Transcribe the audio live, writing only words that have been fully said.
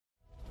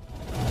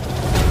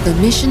The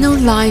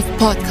Missional Life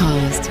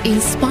Podcast,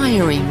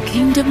 inspiring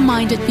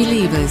kingdom-minded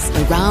believers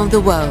around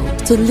the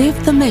world to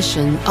live the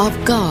mission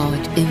of God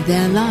in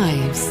their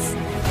lives.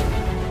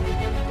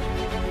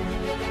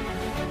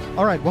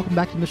 All right, welcome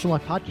back to the Missional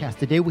Life Podcast.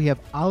 Today we have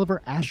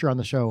Oliver Asher on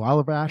the show.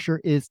 Oliver Asher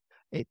is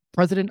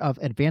president of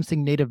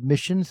Advancing Native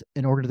Missions,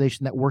 an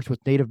organization that works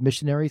with Native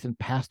missionaries and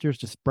pastors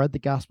to spread the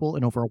gospel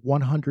in over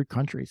 100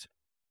 countries.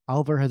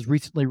 Oliver has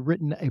recently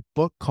written a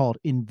book called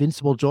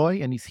Invincible Joy,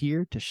 and he's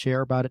here to share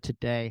about it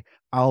today.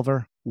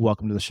 Oliver,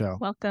 welcome to the show.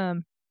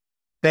 Welcome.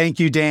 Thank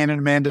you, Dan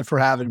and Amanda, for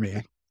having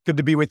me. Good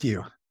to be with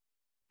you.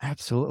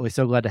 Absolutely.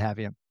 So glad to have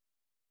you.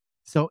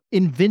 So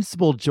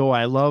Invincible Joy,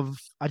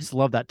 I just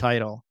love that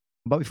title.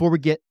 But before we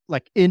get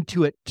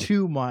into it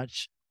too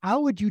much, how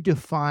would you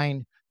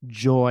define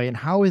joy and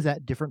how is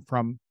that different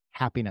from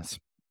happiness?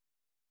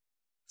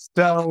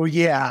 So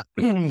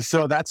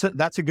so that's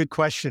a good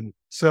question.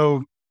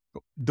 So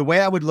the way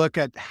I would look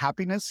at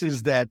happiness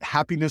is that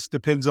happiness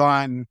depends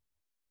on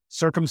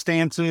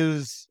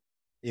circumstances,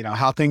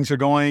 how things are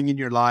going in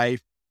your life,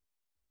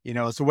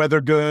 is the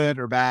weather good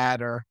or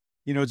bad, or,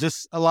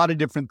 just a lot of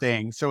different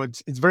things. So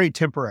it's very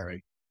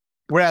temporary.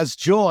 Whereas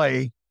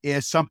joy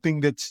is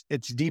something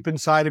it's deep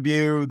inside of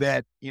you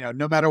that,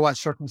 no matter what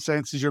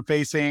circumstances you're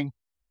facing,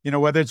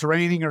 whether it's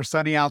raining or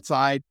sunny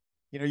outside,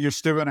 you're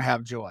still going to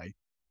have joy.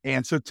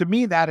 And so to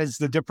me, that is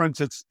the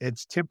difference.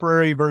 It's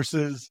temporary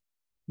versus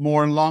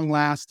more long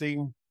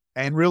lasting.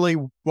 And really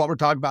what we're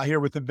talking about here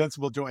with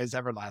Invincible Joy is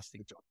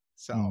everlasting joy.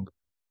 So.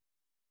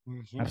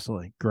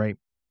 Absolutely. Great.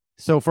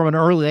 So from an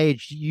early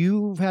age,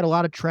 you've had a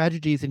lot of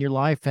tragedies in your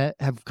life that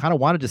have kind of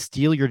wanted to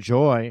steal your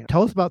joy.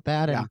 Tell us about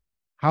that and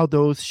how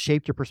those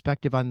shaped your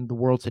perspective on the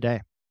world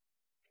today.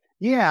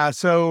 Yeah.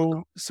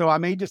 So I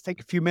may just take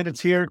a few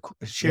minutes here,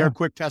 share a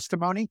quick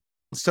testimony.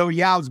 So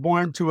I was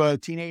born to a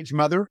teenage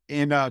mother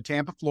in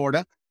Tampa,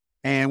 Florida.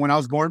 And when I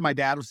was born, my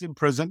dad was in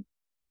prison.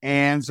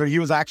 And so he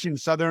was actually in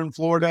Southern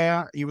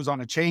Florida. He was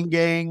on a chain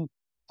gang.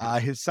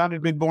 His son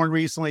had been born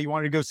recently. He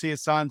wanted to go see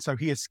his son. So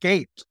he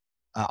escaped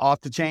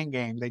off the chain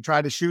gang. They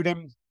tried to shoot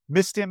him,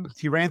 missed him.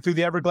 He ran through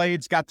the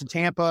Everglades, got to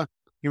Tampa.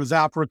 He was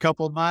out for a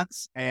couple of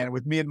months. And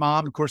with me and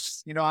mom, of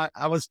course,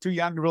 I was too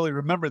young to really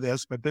remember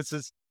this, but this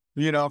is,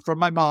 from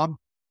my mom.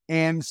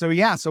 And so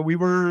we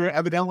were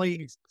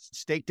evidently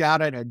staked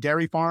out at a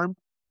dairy farm.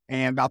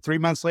 And about 3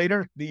 months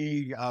later,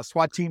 the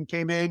SWAT team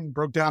came in,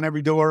 broke down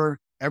every door,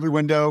 every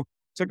window,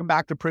 took him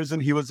back to prison.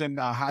 He was in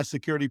a high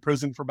security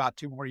prison for about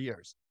 2 more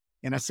years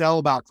in a cell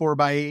about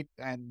 4x8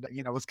 and,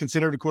 was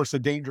considered, of course, a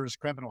dangerous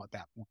criminal at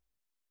that point.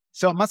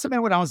 So it must have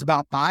been when I was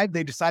about 5,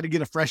 they decided to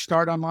get a fresh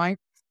start on life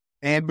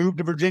and moved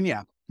to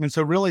Virginia. And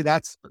so really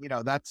that's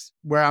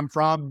where I'm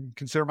from,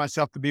 consider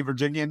myself to be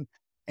Virginian.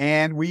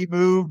 And we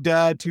moved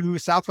to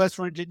Southwest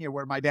Virginia,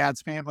 where my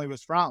dad's family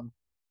was from.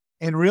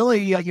 And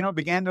really,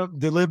 began to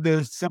live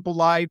the simple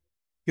life,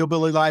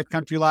 hillbilly life,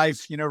 country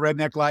life,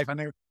 redneck life. I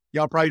know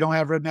y'all probably don't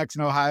have rednecks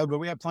in Ohio, but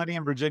we have plenty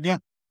in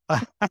Virginia.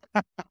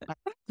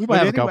 We might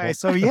have a couple.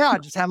 I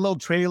just had a little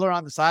trailer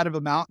on the side of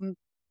a mountain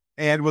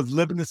and was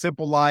living the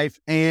simple life.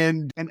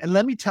 And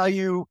let me tell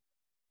you,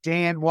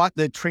 Dan, what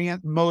the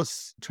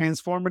most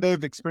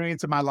transformative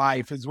experience of my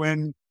life is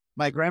when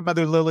my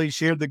grandmother Lily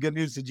shared the good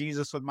news of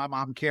Jesus with my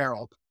mom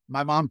Carol.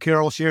 My mom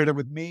Carol shared it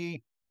with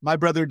me, my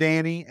brother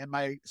Danny, and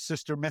my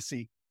sister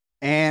Missy.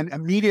 And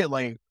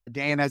immediately,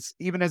 Dan,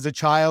 even as a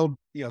child,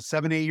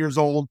 7, 8 years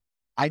old,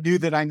 I knew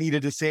that I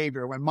needed a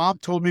savior. When mom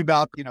told me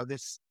about,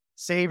 this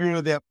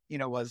savior that,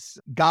 was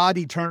God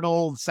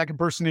eternal, second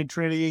person in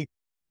Trinity,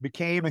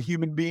 became a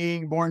human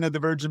being, born of the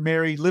Virgin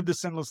Mary, lived a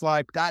sinless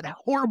life, died a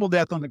horrible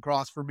death on the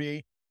cross for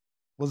me,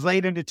 was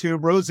laid in the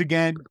tomb, rose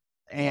again,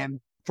 and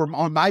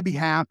on my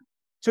behalf,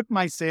 took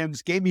my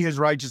sins, gave me his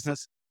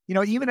righteousness.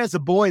 Even as a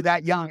boy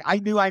that young, I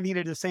knew I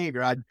needed a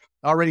savior. I'd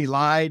already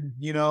lied,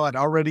 I'd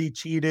already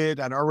cheated.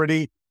 I'd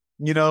already,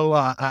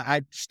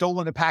 I'd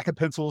stolen a pack of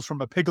pencils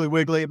from a Piggly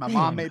Wiggly, and my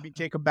mom made me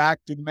take them back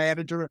to the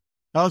manager.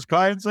 I was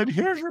crying and said,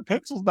 "Here's your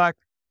pencils back."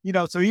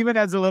 So even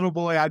as a little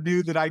boy, I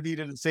knew that I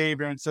needed a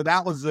savior. And so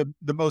that was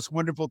the most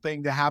wonderful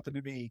thing to happen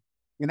to me.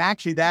 And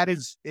actually, that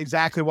is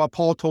exactly what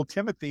Paul told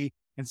Timothy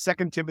in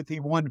 2 Timothy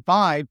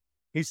 1:5.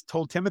 He's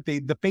told Timothy,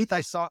 the faith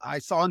I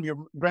saw in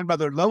your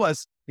grandmother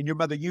Lois and your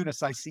mother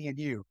Eunice, I see in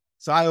you.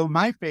 So I owe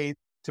my faith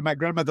to my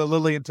grandmother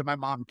Lily and to my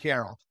mom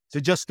Carol. So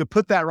just to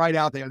put that right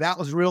out there, that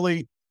was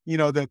really,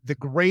 the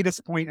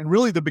greatest point and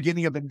really the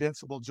beginning of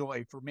Invincible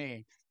Joy for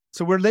me.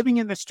 So we're living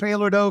in this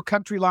trailer though,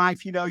 country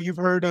life. You've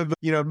heard of,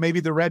 maybe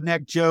the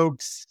redneck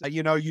jokes.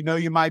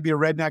 You might be a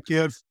redneck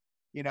if,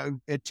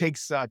 it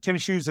takes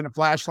tennis shoes and a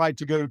flashlight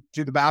to go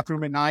to the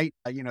bathroom at night.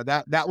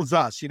 That was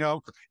us. You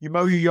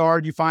mow your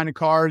yard, you find a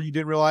car you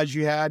didn't realize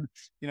you had.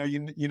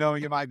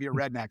 You might be a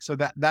redneck. So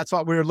that's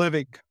what we were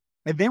living.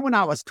 And then when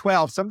I was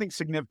 12, something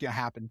significant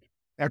happened.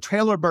 Our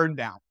trailer burned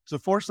down. So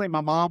fortunately,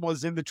 my mom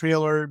was in the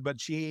trailer,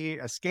 but she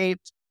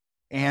escaped.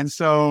 And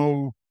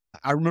so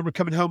I remember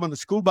coming home on the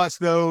school bus,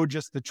 though,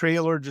 just the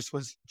trailer just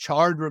was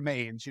charred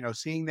remains,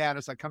 seeing that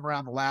as I come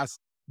around the last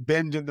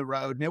bend in the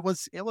road. And it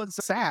was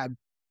sad.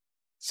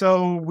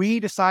 So we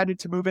decided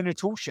to move in a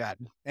tool shed,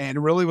 and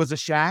it really was a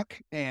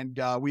shack. And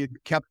we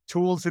had kept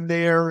tools in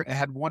there. It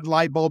had one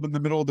light bulb in the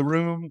middle of the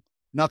room,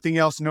 nothing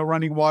else, no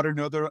running water,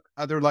 no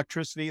other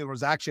electricity. There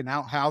was actually an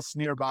outhouse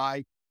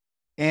nearby.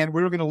 And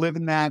we were going to live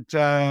in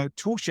that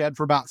tool shed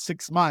for about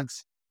 6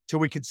 months till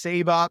we could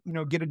save up,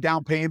 get a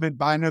down payment,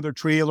 buy another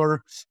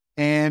trailer.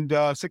 And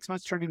 6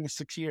 months turned into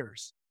 6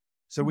 years.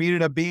 So we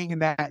ended up being in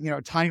that,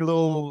 tiny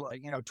little,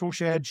 tool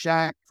shed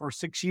shack for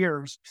 6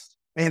 years.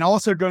 And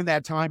also during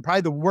that time,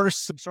 probably the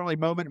worst, certainly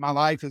moment in my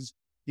life is,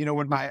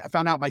 when I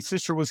found out my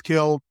sister was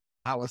killed.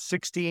 I was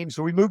 16.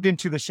 So we moved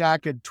into the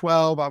shack at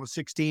 12. I was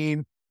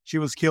 16. She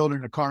was killed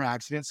in a car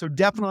accident. So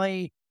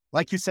definitely,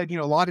 like you said,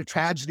 a lot of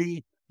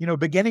tragedy.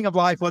 Beginning of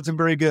life wasn't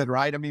very good,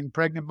 right? I mean,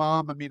 pregnant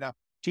mom, a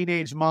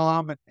teenage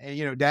mom,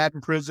 and, dad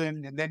in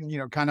prison, and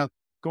then, kind of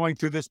going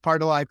through this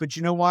part of life. But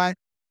you know what,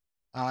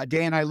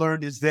 Dan, I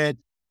learned is that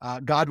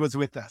God was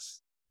with us.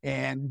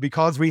 And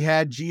because we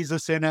had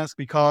Jesus in us,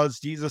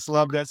 because Jesus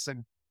loved us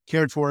and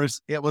cared for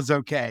us, it was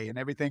okay. And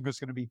everything was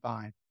going to be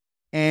fine.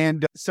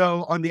 And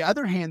so on the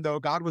other hand, though,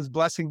 God was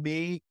blessing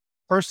me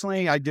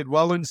personally. I did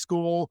well in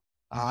school.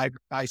 I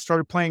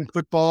started playing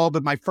football,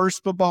 but my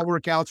first football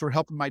workouts were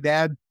helping my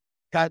dad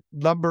cut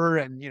lumber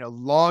and,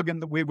 log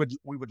we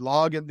would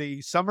log in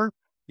the summer,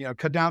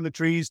 cut down the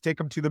trees, take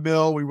them to the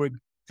mill. We would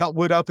cut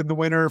wood up in the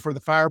winter for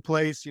the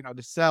fireplace,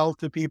 to sell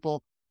to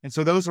people. And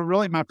so those were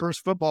really my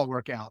first football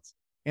workouts.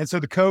 And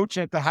so the coach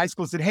at the high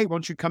school said, "Hey,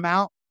 won't you come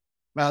out?"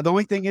 The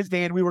only thing is,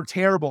 Dan, we were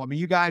terrible. I mean,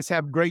 you guys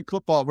have great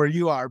football where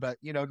you are, but,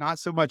 not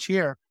so much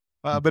here.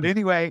 But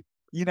anyway,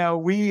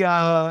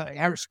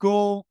 our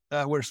school,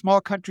 we're a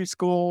small country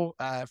school,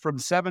 from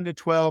 7 to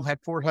 12, had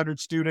 400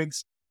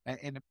 students.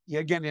 And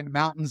again, in the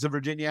mountains of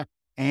Virginia.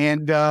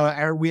 And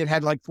we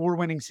had like 4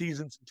 winning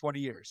seasons in 20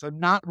 years. So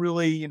not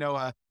really,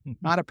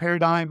 not a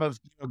paradigm of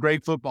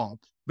great football.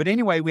 But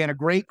anyway, we had a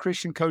great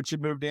Christian coach that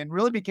moved in,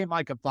 really became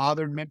like a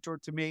father and mentor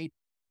to me.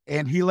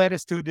 And he led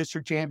us to a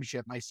district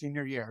championship my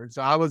senior year.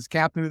 So I was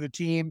captain of the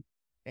team.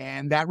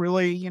 And that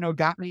really,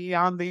 got me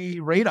on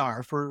the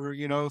radar for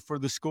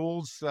the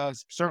schools,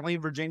 certainly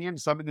in Virginia and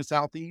some in the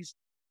Southeast.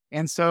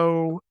 And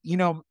so,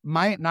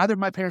 neither of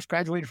my parents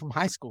graduated from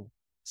high school.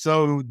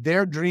 So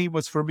their dream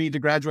was for me to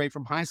graduate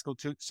from high school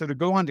so to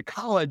go on to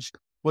college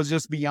was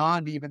just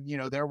beyond even,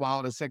 their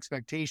wildest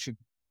expectation.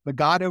 But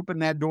God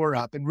opened that door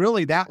up. And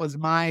really that was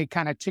my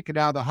kind of ticket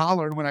out of the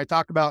holler. And when I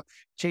talk about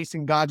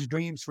chasing God's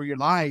dreams for your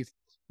life,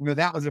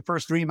 that was the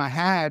first dream I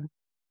had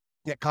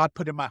that God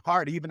put in my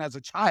heart, even as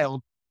a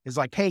child, is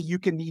like, hey, you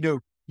can,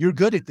 you're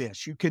good at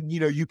this. You can,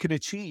 you can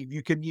achieve,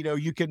 you can,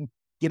 you can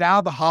get out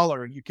of the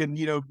holler. You can,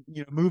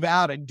 move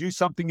out and do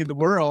something in the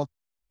world.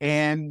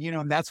 And,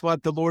 and that's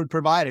what the Lord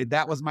provided.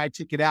 That was my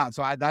ticket out.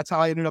 So that's how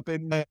I ended up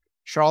in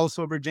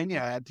Charlottesville, Virginia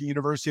at the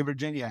University of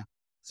Virginia.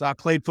 So I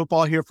played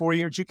football here 4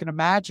 years. You can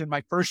imagine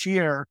my first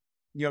year,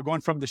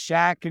 going from the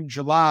shack in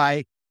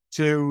July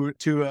to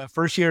a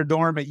first year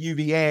dorm at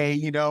UVA,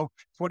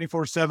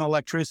 24/7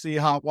 electricity,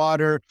 hot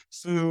water,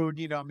 food,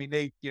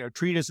 they,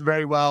 treat us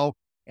very well.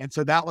 And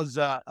so that was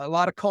a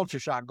lot of culture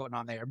shock going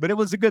on there, but it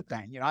was a good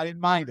thing. I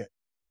didn't mind it.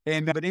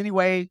 But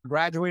anyway,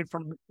 graduated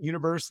from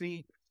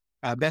university.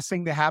 Best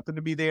thing that happened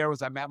to me there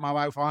was I met my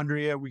wife,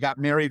 Andrea. We got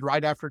married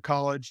right after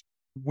college,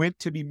 went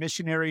to be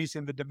missionaries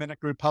in the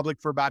Dominican Republic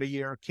for about a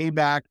year, came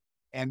back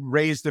and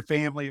raised a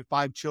family of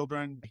 5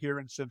 children here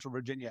in Central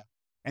Virginia.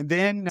 And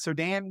then, so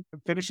Dan,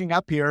 finishing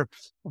up here,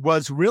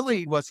 was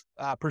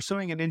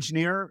pursuing an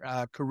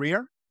engineer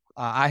career.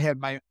 I had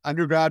my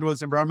undergrad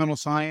was environmental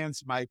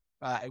science. I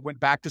went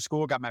back to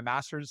school, got my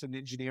master's in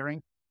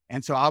engineering.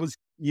 And so I was,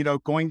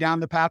 going down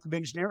the path of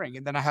engineering.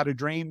 And then I had a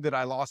dream that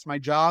I lost my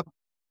job.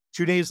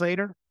 2 days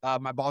later,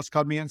 my boss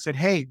called me and said,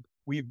 "Hey,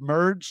 we've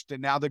merged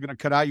and now they're going to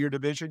cut out your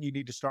division. You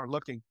need to start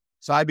looking."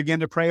 So I began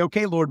to pray,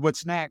 "Okay, Lord,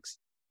 what's next?"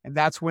 And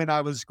that's when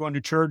I was going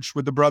to church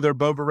with the brother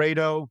Bo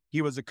Varedo.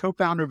 He was a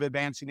co-founder of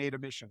Advancing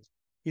Native Missions.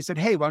 He said,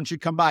 "Hey, why don't you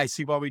come by,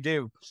 see what we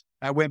do?"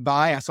 I went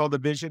by, I saw the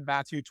vision,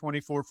 Matthew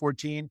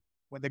 24:14,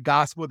 when the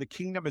gospel of the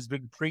kingdom has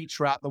been preached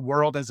throughout the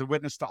world as a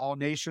witness to all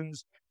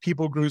nations,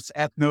 people groups,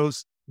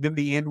 ethnos, then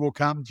the end will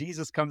come.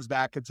 Jesus comes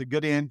back. It's a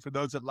good end for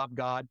those that love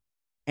God.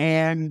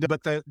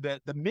 But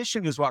the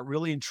mission is what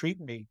really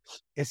intrigued me.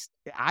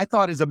 I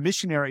thought as a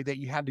missionary that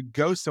you had to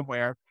go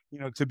somewhere,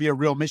 to be a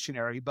real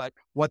missionary. But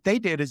what they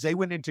did is they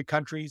went into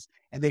countries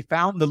and they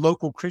found the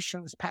local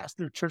Christians,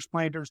 pastors, church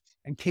planters,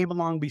 and came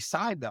along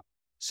beside them.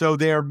 So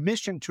their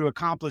mission to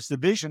accomplish the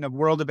vision of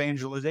world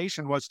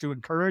evangelization was to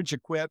encourage,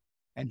 equip,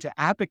 and to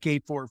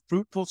advocate for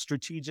fruitful,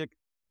 strategic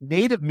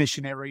native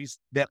missionaries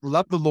that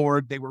loved the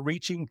Lord. They were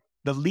reaching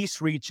the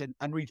least reached and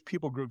unreached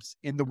people groups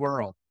in the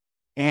world.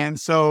 And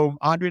so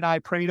Andre and I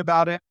prayed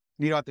about it.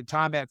 At the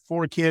time I had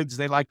 4 kids,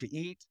 they like to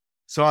eat.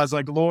 So I was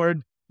like,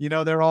 "Lord,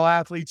 they're all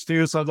athletes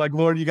too." So I was like,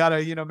 "Lord, you got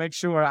to, make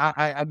sure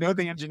I know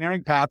the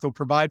engineering path will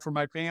provide for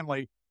my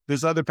family.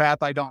 This other path,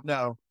 I don't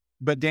know."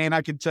 But Dan,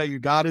 I can tell you,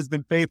 God has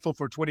been faithful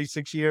for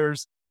 26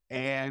 years.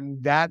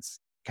 And that's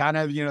kind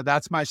of,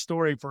 that's my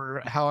story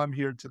for how I'm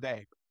here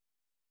today.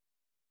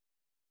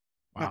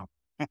 Wow.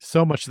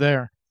 So much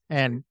there,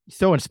 and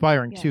so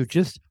inspiring too. Yes.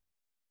 Just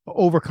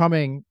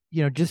overcoming,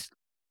 just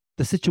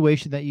the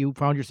situation that you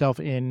found yourself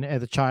in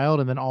as a child,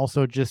 and then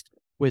also just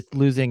with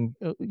losing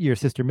your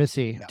sister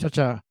Missy.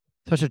 Yeah.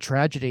 Such a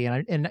tragedy,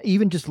 and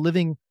even just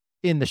living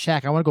in the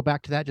shack. I want to go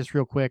back to that just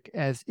real quick.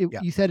 Yeah.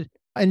 You said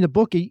in the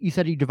book, you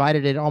said you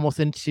divided it almost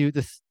into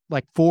this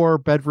like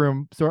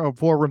 4-bedroom, sort of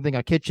 4-room thing,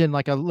 a kitchen,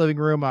 like a living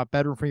room, a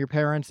bedroom for your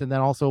parents, and then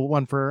also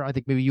one for, I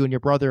think, maybe you and your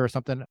brother or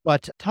something.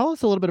 But tell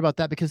us a little bit about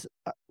that, because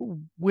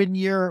when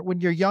you're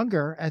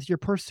younger, as you're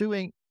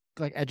pursuing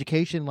like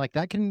education, like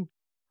that can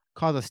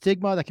cause a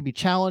stigma, that can be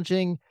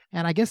challenging.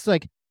 And I guess,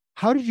 like,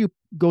 how did you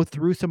go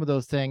through some of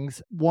those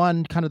things?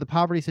 One, kind of the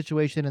poverty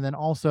situation, and then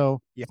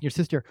also Yeah. your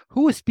sister,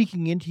 who was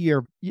speaking into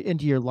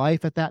your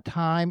life at that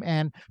time.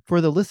 And for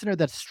the listener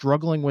that's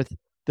struggling with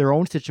their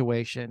own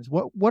situations,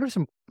 what are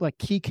some like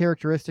key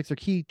characteristics or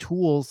key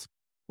tools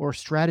or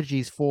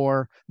strategies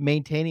for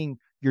maintaining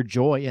your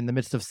joy in the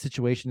midst of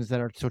situations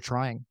that are so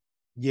trying?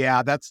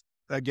 Yeah, that's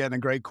again a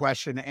great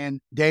question.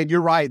 And Dan,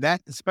 you're right.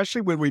 That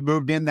especially when we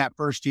moved in that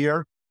first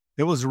year,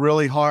 it was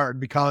really hard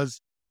because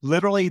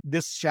literally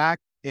this shack,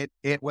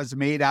 it was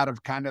made out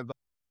of kind of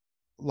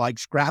like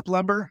scrap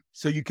lumber.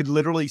 So you could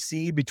literally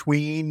see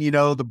between,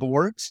 the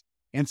boards.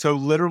 And so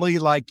literally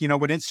like,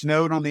 when it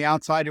snowed on the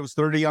outside, it was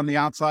 30 on the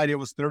outside, it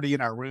was 30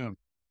 in our room.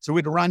 So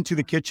we'd run to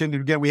the kitchen.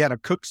 And again, we had a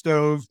cook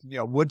stove,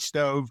 wood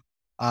stove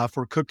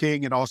for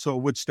cooking, and also a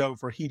wood stove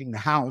for heating the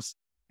house.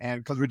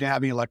 And because we didn't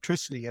have any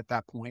electricity at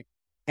that point.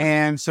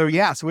 And so,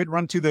 so we'd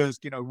run to the,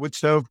 wood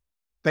stove.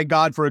 Thank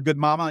God for a good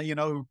mama,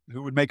 who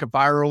would make a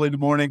fire early in the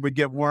morning. We'd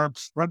get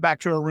warmth, run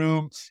back to our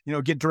room,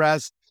 get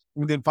dressed.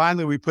 And then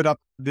finally we put up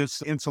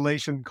this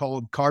insulation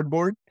called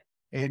cardboard.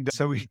 And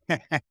so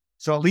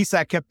so at least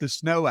that kept the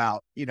snow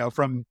out,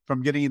 from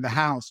getting in the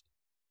house.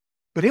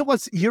 But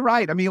you're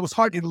right. I mean, it was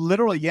hard. And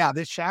literally,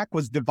 this shack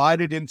was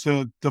divided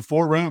into the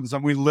 4 rooms.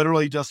 And we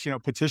literally just,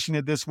 petitioned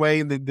it this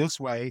way and then this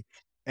way.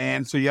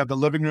 And so you have the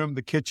living room,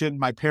 the kitchen,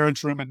 my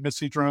parents' room and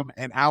Missy's room,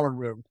 and our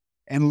room.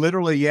 And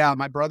literally,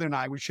 my brother and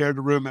I, we shared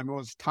a room, and it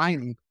was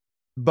tiny.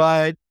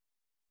 But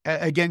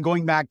again,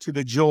 going back to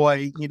the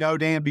joy,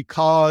 Dan,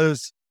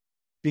 because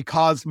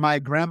my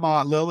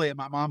grandma Lily and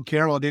my mom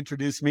Carol had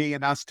introduced me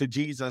and us to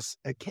Jesus,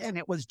 again,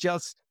 it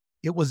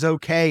was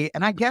okay.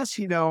 And I guess,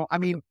 I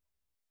mean,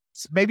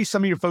 maybe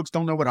some of your folks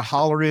don't know what a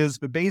holler is,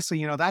 but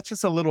basically, that's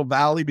just a little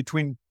valley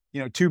between,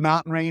 2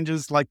 mountain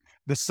ranges. Like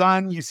the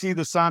sun, you see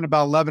the sun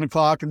about 11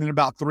 o'clock, and then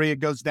about 3, it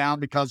goes down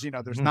because,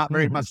 there's not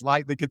very much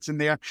light that gets in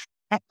there.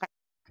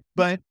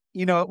 But,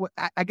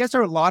 I guess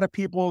there are a lot of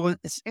people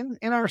in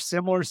our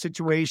similar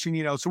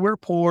situation, so we're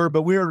poor,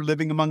 but we're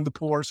living among the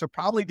poor. So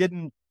probably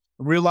didn't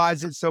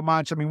realize it so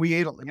much. I mean, we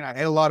ate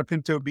a lot of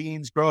pinto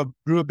beans, grew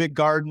a big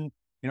garden,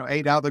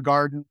 ate out of the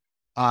garden.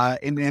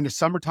 In the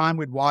summertime,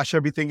 we'd wash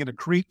everything in a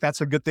creek.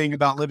 That's a good thing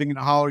about living in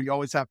a holler. You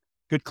always have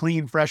good,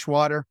 clean, fresh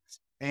water.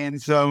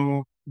 And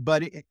so,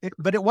 but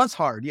it was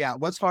hard. Yeah, it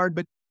was hard.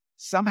 But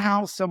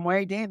somehow, some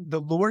way, Dan, the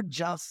Lord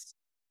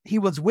he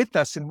was with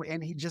us,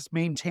 and he just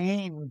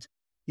maintained,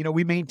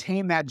 we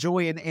maintained that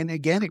joy. And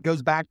again, it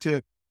goes back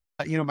to,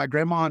 my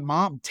grandma and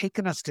mom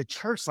taking us to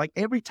church. Like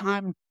every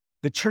time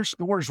the church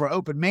doors were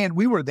open, man,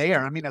 we were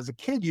there. I mean, as a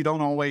kid, you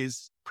don't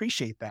always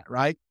appreciate that,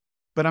 right?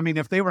 But I mean,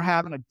 if they were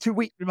having a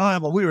 2-week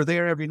revival, we were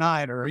there every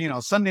night, or,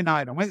 Sunday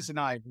night and Wednesday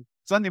night, and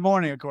Sunday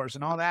morning, of course,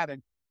 and all that.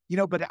 And,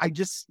 but I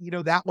just,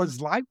 that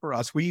was life for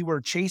us. We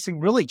were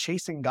really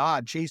chasing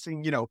God,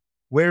 chasing,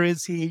 where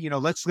is he?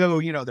 Let's go,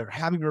 they're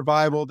having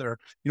revival. They're,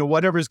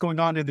 whatever is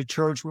going on in the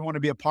church, we want to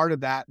be a part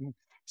of that. And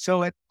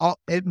so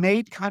it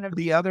made kind of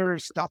the other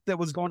stuff that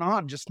was going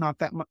on just not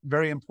that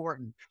very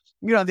important.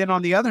 Then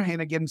on the other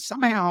hand, again,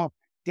 somehow,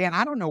 Dan,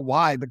 I don't know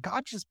why, but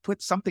God just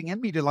put something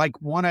in me to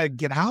like want to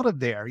get out of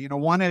there,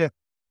 want to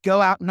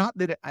go out. Not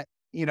that,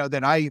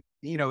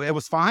 it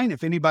was fine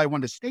if anybody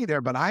wanted to stay there,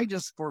 but I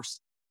just,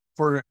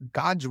 for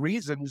God's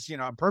reasons,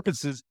 and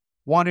purposes,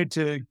 wanted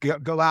to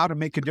go out and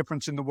make a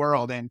difference in the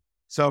world. And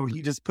so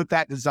he just put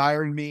that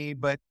desire in me.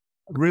 But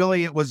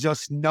really, it was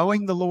just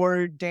knowing the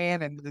Lord,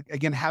 Dan, and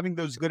again, having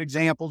those good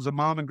examples of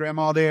mom and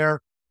grandma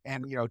there,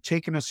 and,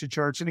 taking us to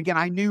church. And again,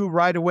 I knew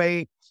right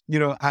away,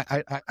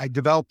 I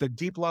developed a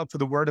deep love for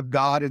the Word of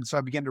God. And so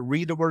I began to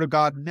read the Word of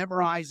God,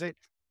 memorize it.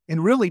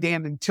 And really,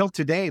 Dan, until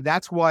today,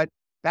 that's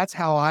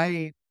how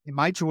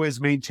my joy is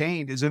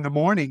maintained, is in the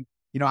morning.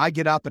 I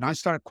get up and I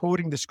start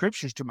quoting the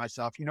scriptures to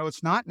myself.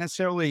 It's not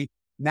necessarily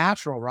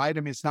natural, right? I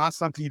mean, it's not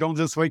something you don't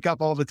just wake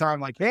up all the time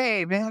like,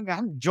 hey, man,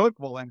 I'm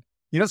joyful and,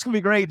 it's going to be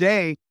a great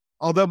day.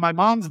 Although my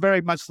mom's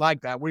very much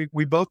like that.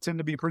 We both tend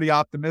to be pretty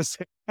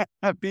optimistic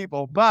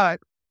people, but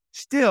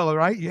still,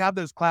 right? You have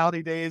those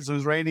cloudy days,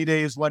 those rainy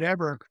days,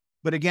 whatever.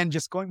 But again,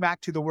 just going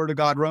back to the Word of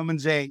God,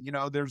 Romans 8,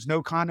 there's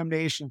no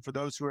condemnation for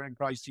those who are in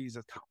Christ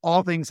Jesus.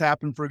 All things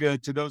happen for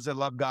good to those that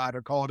love God,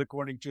 are called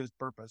according to his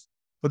purpose.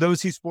 For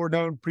those he's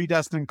foreknown,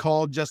 predestined,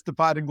 called,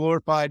 justified, and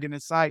glorified in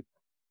his sight.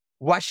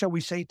 What shall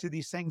we say to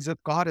these things? If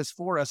God is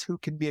for us, who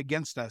can be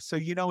against us? So,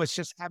 it's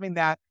just having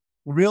that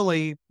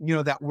really,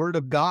 that Word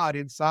of God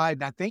inside.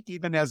 And I think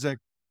even as a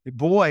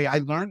boy, I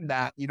learned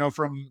that,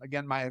 from,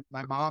 again, my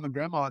mom and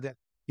grandma, that,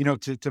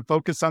 to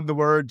focus on the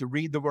word, to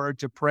read the word,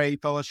 to pray,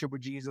 fellowship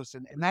with Jesus.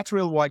 And that's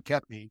really what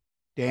kept me,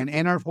 Dan,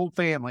 and our whole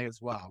family as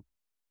well.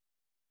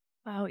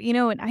 Wow.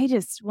 And I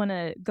just want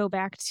to go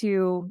back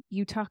to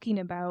you talking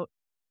about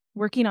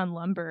working on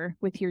lumber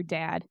with your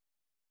dad.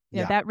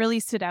 Yeah. That really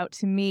stood out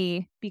to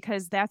me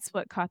because that's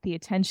what caught the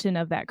attention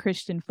of that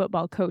Christian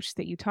football coach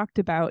that you talked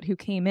about, who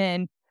came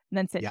in and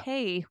then said, Yeah.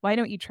 hey, why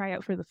don't you try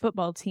out for the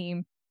football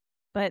team?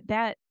 But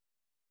that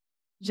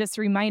just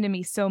reminded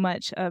me so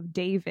much of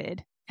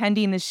David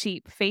tending the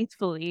sheep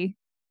faithfully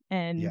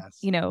and,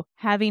 Yes.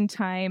 having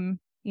time,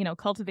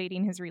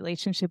 cultivating his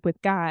relationship with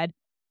God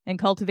and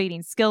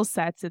cultivating skill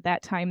sets at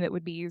that time that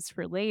would be used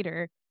for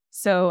later.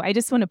 So I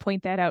just want to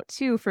point that out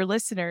too for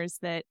listeners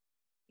that,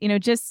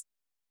 just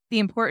the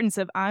importance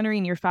of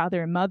honoring your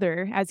father and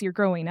mother as you're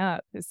growing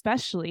up,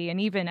 especially, and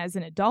even as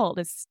an adult,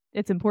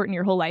 it's important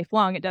your whole life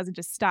long. It doesn't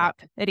just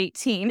stop at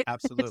 18.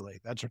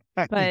 Absolutely. That's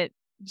right. But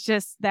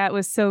just that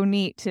was so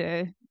neat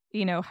to,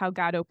 how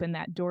God opened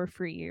that door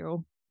for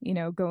you,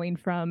 going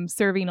from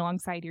serving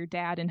alongside your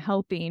dad and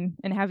helping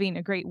and having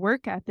a great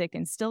work ethic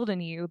instilled in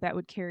you that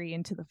would carry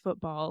into the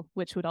football,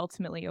 which would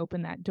ultimately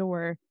open that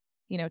door,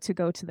 to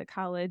go to the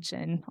college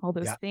and all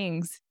those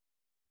things.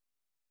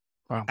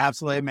 Wow.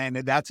 Absolutely, man.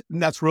 And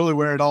that's really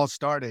where it all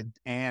started.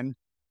 And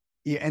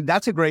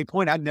that's a great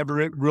point. I'd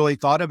never really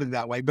thought of it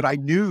that way, but I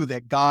knew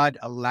that God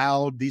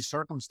allowed these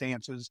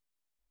circumstances,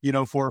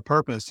 for a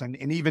purpose. And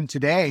even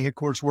today, of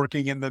course,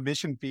 working in the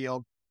mission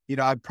field,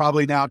 I've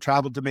probably now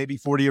traveled to maybe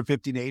 40 or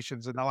 50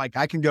 nations, and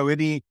I can go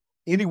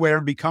anywhere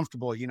and be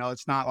comfortable.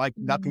 It's not like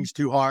nothing's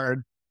too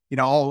hard.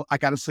 I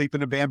got to sleep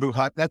in a bamboo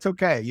hut. That's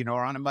okay.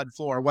 Or on a mud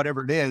floor, or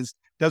whatever it is,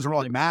 doesn't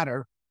really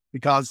matter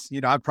because,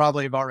 I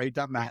probably have already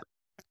done that.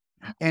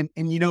 And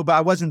but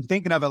I wasn't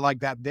thinking of it like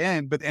that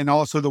then, and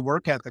also the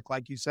work ethic,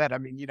 like you said. I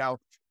mean,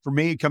 for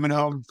me, coming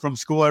home from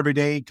school every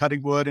day,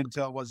 cutting wood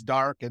until it was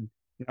dark, and,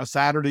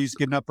 Saturdays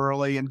getting up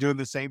early and doing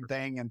the same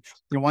thing. And,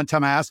 one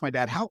time I asked my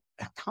dad, how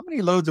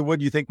many loads of wood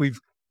do you think we've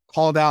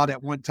hauled out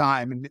at one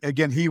time? And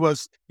again, he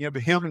was,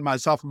 him and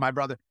myself and my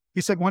brother,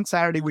 he said one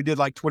Saturday we did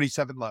like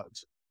 27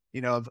 loads,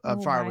 of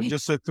firewood,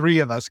 just the three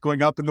of us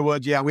going up in the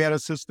woods. Yeah, we had a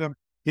system.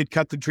 He'd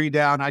cut the tree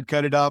down. I'd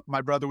cut it up.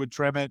 My brother would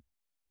trim it.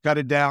 Cut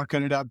it down,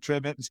 cut it up,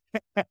 trim it.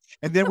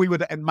 And then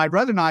and my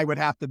brother and I would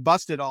have to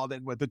bust it all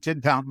then with a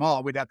 10-pound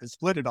maul. We'd have to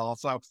split it all.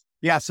 So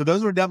so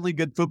those were definitely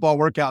good football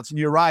workouts. And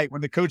you're right. When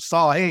the coach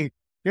saw, hey,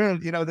 here,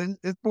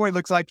 this boy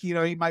looks like, he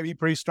might be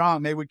pretty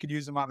strong. Maybe we could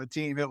use him on the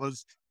team. It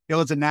was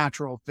a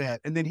natural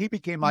fit. And then he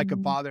became like a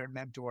father and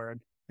mentor.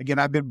 And again,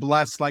 I've been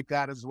blessed like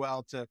that as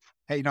well to,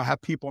 hey,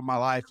 have people in my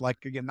life, like,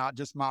 again, not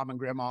just mom and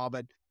grandma,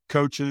 but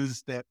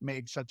coaches that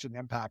made such an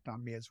impact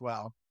on me as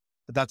well.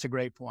 But that's a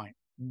great point.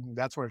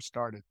 That's where it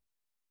started.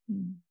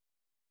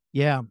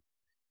 Yeah.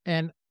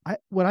 And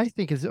what I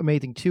think is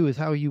amazing too, is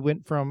how you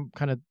went from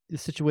kind of the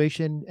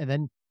situation and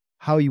then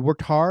how you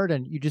worked hard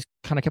and you just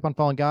kind of kept on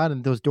following God,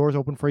 and those doors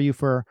opened for you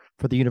for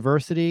the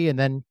university. And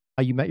then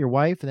you met your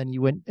wife, and then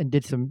you went and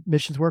did some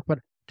missions work. But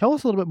tell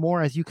us a little bit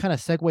more as you kind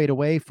of segued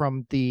away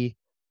from the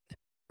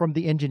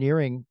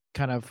engineering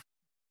kind of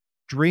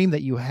dream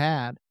that you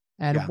had.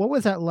 And what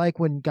was that like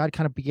when God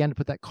kind of began to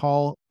put that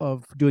call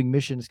of doing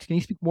missions? Can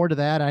you speak more to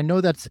that? I know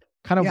that's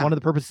kind of one of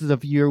the purposes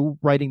of you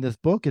writing this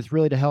book, is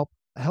really to help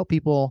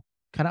people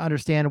kind of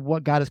understand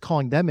what God is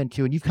calling them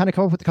into. And you've kind of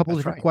come up with a couple of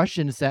different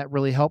questions that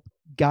really help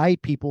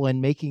guide people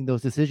in making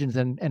those decisions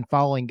and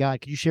following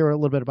God. Could you share a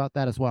little bit about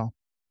that as well?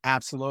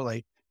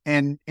 Absolutely.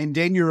 And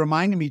Dan, you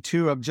reminded me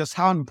too of just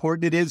how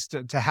important it is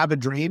to have a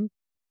dream,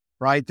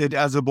 right? That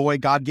as a boy,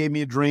 God gave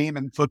me a dream,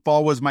 and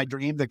football was my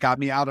dream that got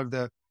me out of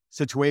the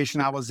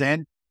situation I was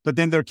in. But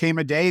then there came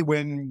a day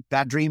when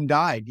that dream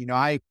died.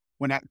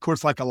 Of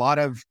course, like a lot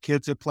of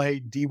kids that play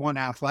D1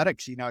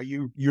 athletics,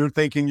 you're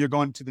thinking you're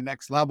going to the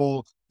next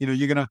level.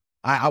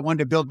 I wanted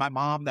to build my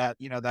mom that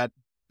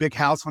big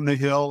house on the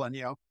hill, and,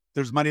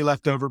 there's money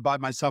left over, buy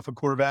myself a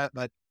Corvette.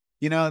 But,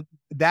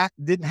 that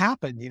didn't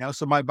happen,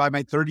 so by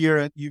my third year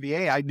at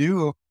UVA, I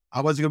knew I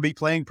wasn't going to be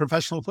playing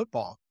professional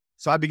football.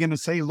 So I began to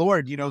say,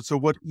 Lord, so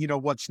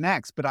what's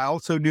next? But I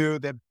also knew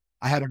that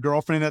I had a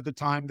girlfriend at the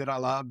time that I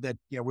loved, that,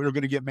 we were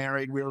going to get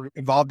married. We were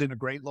involved in a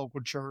great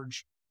local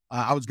church.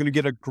 I was going to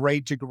get a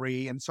great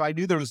degree. And so I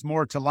knew there was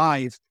more to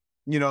life,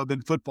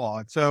 than football.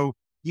 And so,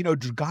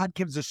 God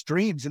gives us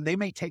dreams, and they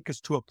may take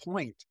us to a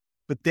point,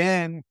 but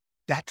then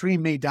that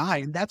dream may die,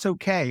 and that's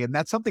okay. And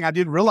that's something I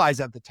didn't realize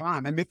at the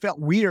time. I mean, it felt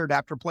weird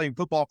after playing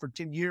football for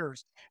 10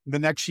 years. The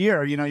next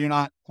year, you're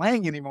not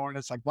playing anymore. And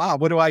it's like, wow,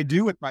 what do I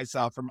do with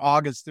myself from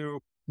August through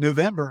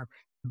November?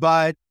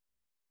 But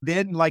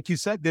then, like you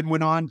said, then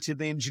went on to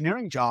the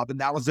engineering job,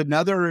 and that was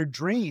another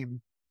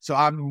dream. So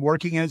I'm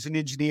working as an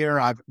engineer.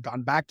 I've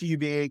gone back to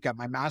UVA, got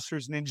my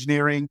master's in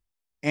engineering,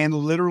 and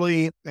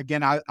literally,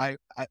 again,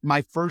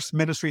 my first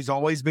ministry has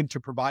always been to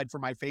provide for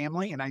my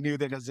family, and I knew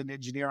that as an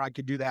engineer I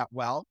could do that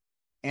well.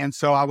 And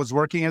so I was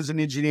working as an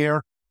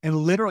engineer, and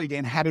literally,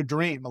 Dan, had a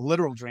dream, a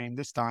literal dream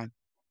this time,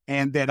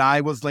 and that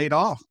I was laid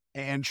off.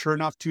 And sure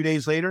enough, 2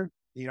 days later,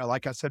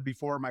 like I said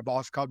before, my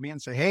boss called me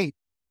and said, hey,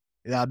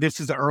 this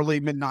is the early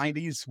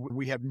mid-90s.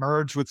 We had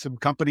merged with some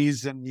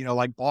companies in,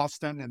 like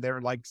Boston, and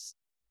they're like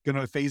going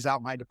to phase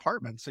out my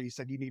department. So he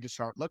said, you need to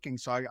start looking.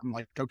 So I'm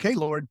like, okay,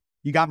 Lord,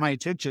 you got my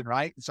attention,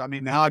 right? So, I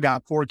mean, now I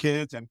got 4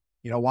 kids and,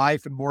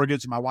 wife and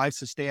mortgage. My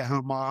wife's a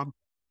stay-at-home mom.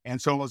 And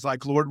so it was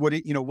like, Lord,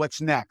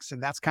 what's next?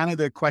 And that's kind of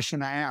the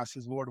question I asked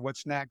is, Lord,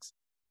 what's next?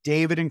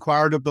 David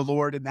inquired of the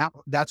Lord. And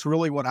that's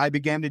really what I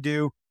began to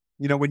do.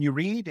 When you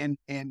read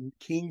in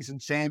Kings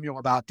and Samuel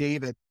about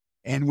David,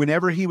 and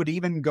whenever he would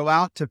even go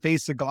out to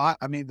face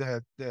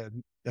the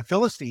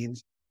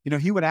Philistines,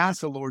 he would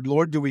ask the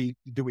Lord, do we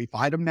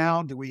fight him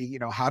now? Do we,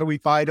 how do we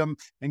fight him?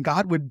 And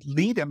God would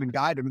lead him and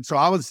guide him. And so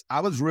I was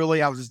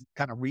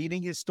kind of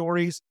reading his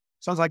stories.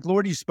 So I was like,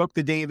 Lord, you spoke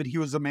to David. He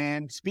was a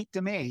man. Speak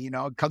to me,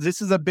 because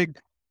this is a big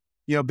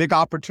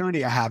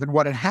opportunity I have. And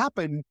what had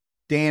happened,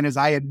 Dan, is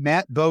I had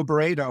met Bo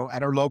Barreto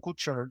at our local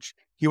church.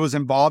 He was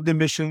involved in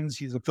missions.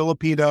 He's a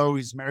Filipino.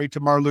 He's married to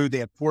Marlu. They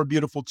had 4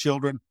 beautiful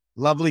children.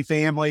 Lovely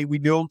family. We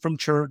knew him from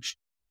church,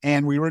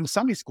 and we were in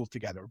Sunday school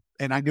together.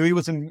 And I knew he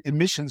was in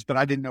missions, but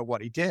I didn't know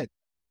what he did.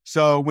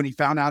 So when he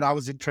found out I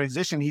was in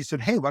transition, he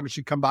said, hey, why don't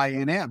you come by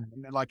A&M?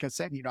 And then, like I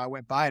said, I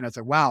went by and I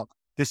said, wow,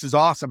 this is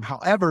awesome.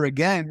 However,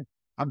 again,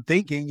 I'm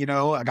thinking,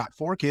 I got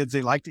 4 kids.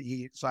 They like to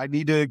eat. So I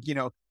need to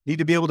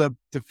be able to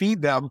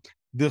feed them.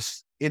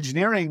 This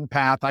engineering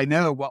path, I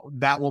know what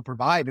that will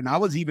provide. And I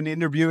was even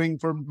interviewing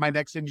for my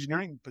next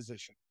engineering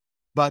position.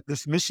 But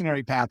this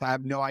missionary path, I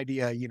have no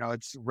idea.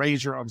 It's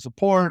raise your own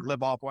support,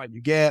 live off what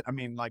you get. I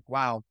mean, like,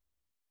 wow.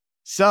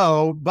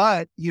 So,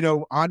 but,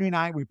 Andre and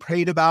I, we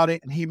prayed about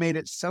it, and he made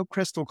it so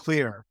crystal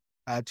clear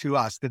to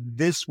us that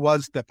this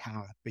was the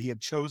path that he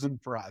had chosen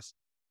for us.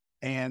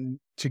 And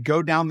to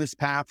go down this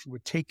path, he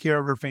would take care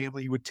of her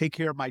family. He would take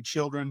care of my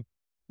children.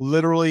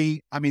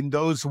 Literally, I mean,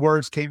 those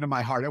words came to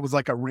my heart. It was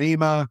like a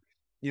rhema,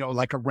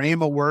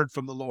 word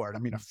from the Lord. I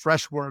mean, a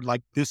fresh word,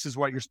 like, this is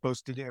what you're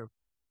supposed to do.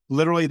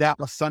 Literally, that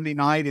was Sunday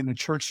night in a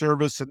church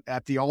service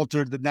at the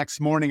altar. The next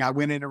morning, I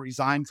went in and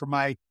resigned from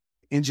my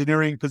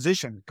engineering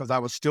position because I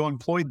was still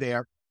employed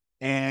there,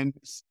 and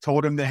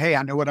told him that, hey,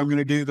 I know what I'm going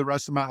to do the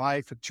rest of my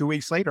life. And 2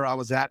 weeks later, I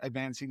was at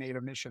Advancing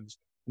Native Missions.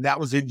 And that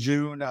was in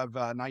June of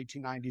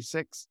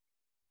 1996.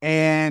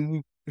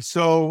 And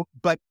so,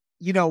 but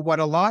what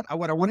I want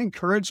to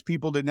encourage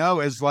people to know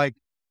is, like,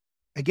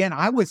 again,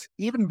 I was,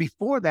 even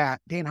before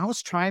that, Dan, I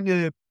was trying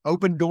to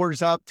open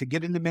doors up to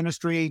get into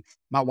ministry.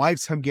 My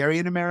wife's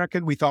Hungarian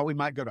American. We thought we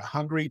might go to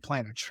Hungary,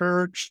 plant a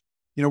church.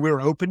 We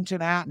were open to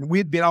that. And we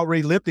had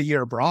already lived a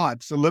year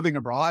abroad. So living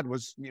abroad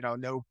was,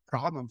 no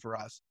problem for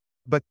us.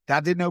 But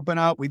that didn't open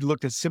up. We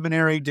looked at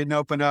seminary, didn't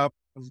open up.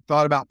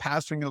 Thought about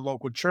pastoring a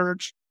local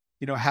church,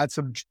 had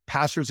some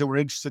pastors that were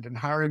interested in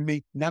hiring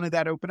me. None of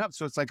that opened up.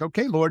 So it's like,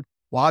 okay, Lord,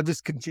 well, I'll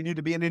just continue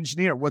to be an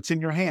engineer. What's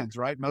in your hands,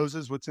 right?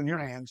 Moses, what's in your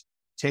hands?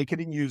 Take it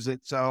and use it.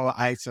 So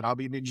I said, I'll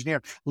be an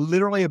engineer.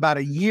 Literally about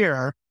a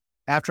year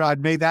after I'd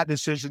made that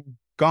decision,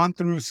 gone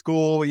through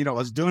school,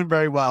 was doing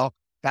very well.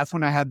 That's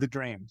when I had the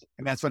dreams.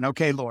 And that's when,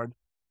 okay, Lord.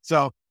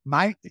 So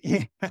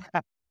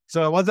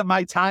so it wasn't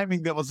my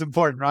timing that was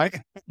important, right?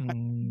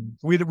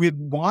 We'd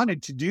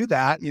wanted to do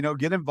that,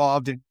 get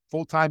involved in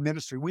full-time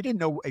ministry. We didn't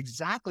know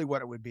exactly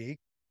what it would be.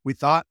 We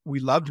thought we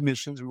loved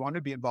missions. We wanted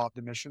to be involved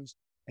in missions.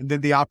 And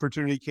then the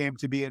opportunity came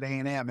to be at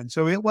A&M. And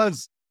so it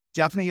was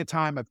definitely a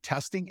time of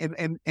testing.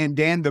 And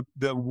Dan,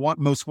 the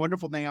most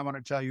wonderful thing I want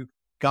to tell you,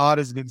 God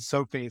has been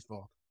so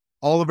faithful.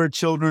 All of our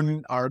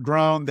children are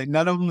grown.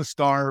 None of them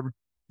starved.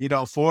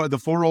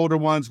 The 4 older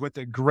ones went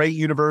to great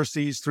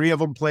universities. 3 of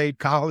them played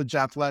college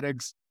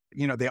athletics.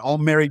 They all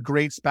married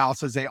great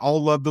spouses. They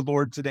all love the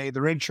Lord today.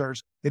 They're in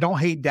church. They don't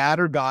hate dad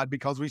or God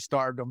because we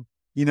starved them,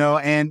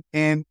 and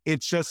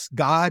it's just,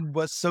 God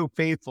was so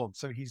faithful.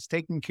 So he's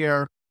taking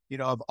care,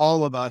 of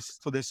all of us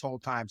for this whole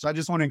time. So I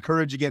just want to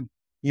encourage again,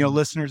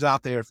 listeners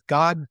out there, if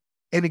God,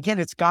 and again,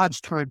 it's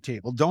God's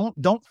timetable.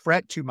 Don't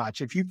fret too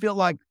much. If you feel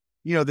like,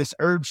 this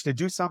urge to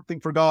do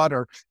something for God,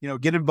 or,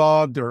 get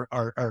involved, or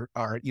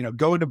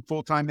go into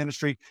full-time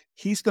ministry,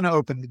 he's going to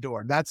open the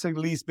door. That's at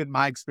least been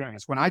my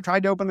experience. When I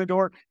tried to open the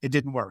door, it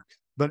didn't work.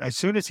 But as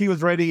soon as he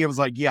was ready, it was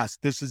like, yes,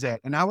 this is it.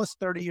 And I was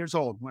 30 years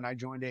old when I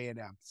joined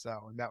A&M.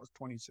 So that was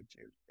 26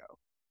 years ago.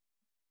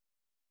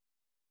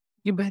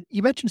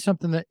 You mentioned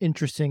something that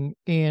interesting,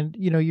 and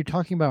you're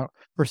talking about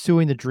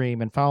pursuing the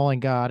dream and following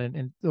God,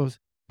 and those.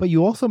 But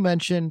you also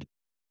mentioned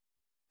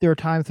there are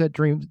times that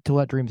to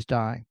let dreams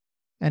die.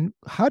 And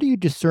how do you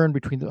discern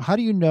between how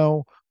do you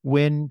know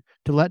when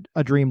to let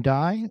a dream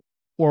die,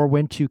 or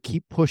when to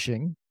keep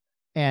pushing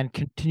and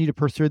continue to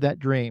pursue that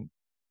dream?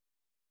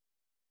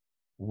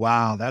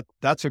 Wow,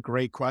 that's a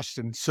great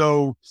question.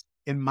 So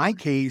in my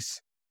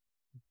case,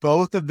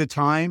 both of the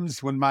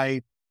times when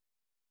my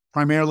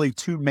primarily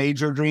 2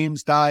 major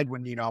dreams died,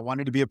 when, I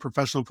wanted to be a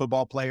professional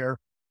football player,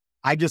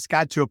 I just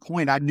got to a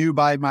point. I knew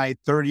by my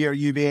 3rd year at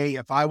UVA,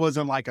 if I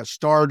wasn't like a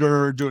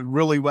starter, doing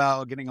really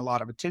well, getting a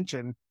lot of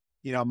attention,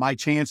 my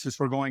chances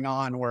for going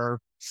on were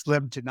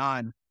slim to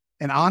none.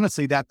 And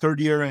honestly, that 3rd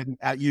year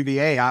at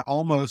UVA, I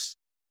almost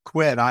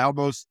quit. I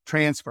almost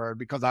transferred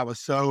because I was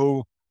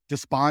so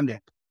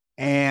despondent.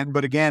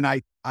 But again,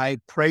 I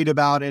prayed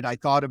about it. I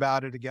thought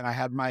about it. Again, I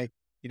had my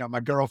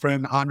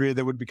girlfriend, Andrea,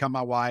 that would become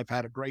my wife,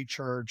 had a great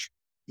church,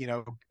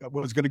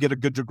 was going to get a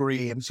good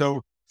degree. And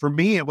so for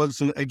me, it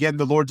was, again,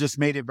 the Lord just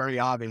made it very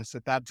obvious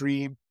that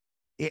dream,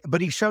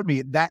 but he showed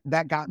me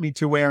that got me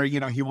to where,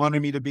 he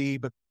wanted me to be,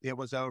 but it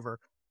was over.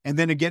 And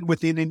then again,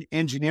 within an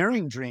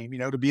engineering dream,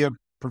 to be a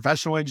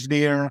professional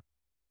engineer,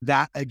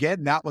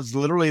 that was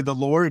literally the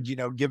Lord,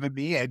 giving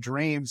me a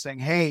dream saying,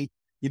 hey,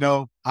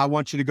 I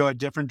want you to go a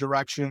different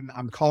direction.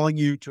 I'm calling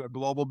you to a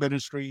global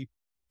ministry.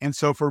 And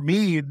so for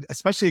me,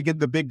 especially again,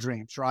 the big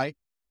dreams, right?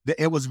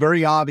 It was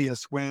very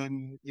obvious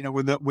when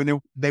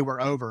they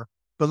were over.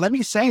 But let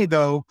me say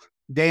though,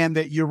 Dan,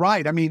 that you're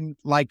right. I mean,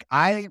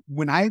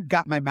 when I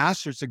got my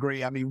master's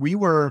degree, I mean,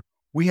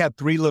 we had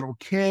 3 little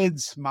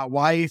kids. My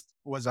wife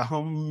was a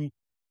home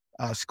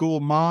school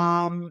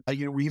mom.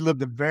 We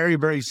lived a very,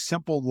 very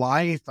simple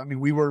life. I mean,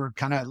 we were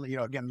kind of,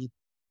 again,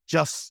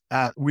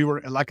 we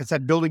were, like I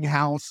said, building a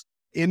house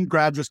in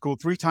graduate school,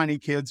 3 tiny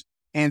kids.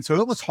 And so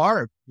it was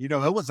hard,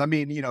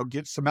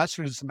 get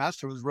semester to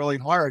semester was really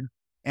hard.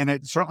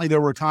 And certainly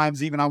there were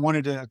times even I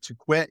wanted to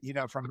quit,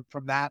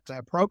 from that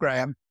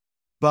program,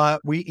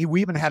 but we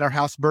even had our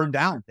house burned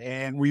down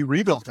and we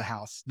rebuilt the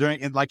house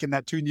in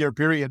that 2-year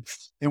period.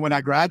 And when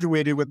I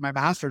graduated with my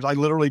master's, I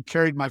literally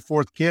carried my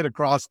 4th kid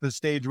across the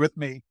stage with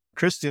me,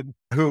 Kristen,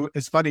 who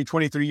is funny,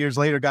 23 years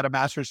later, got a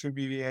master's from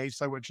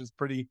BVA, which is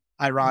pretty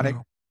ironic.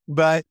 Wow.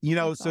 But,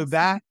 That's so awesome.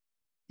 that,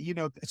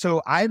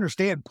 so I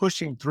understand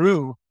pushing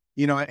through,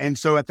 and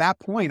so at that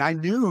point I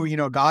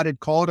knew, God had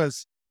called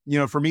us,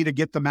 for me to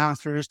get the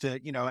master's to,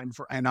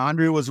 and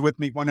Andrea was with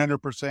me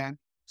 100%.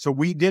 So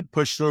we did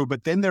push through,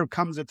 but then there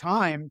comes a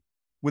time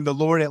when the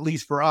Lord, at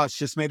least for us,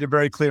 just made it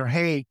very clear,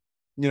 hey,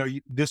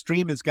 this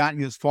dream has gotten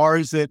you as far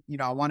as it,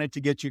 I wanted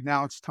to get you.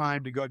 Now it's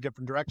time to go a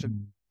different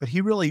direction. But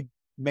he really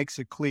makes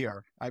it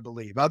clear, I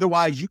believe.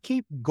 Otherwise, you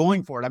keep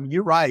going for it. I mean,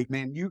 you're right,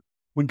 man.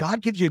 When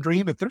God gives you a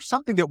dream, if there's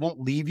something that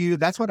won't leave you,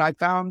 that's what I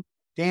found,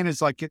 Dan,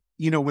 is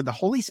when the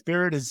Holy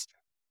Spirit is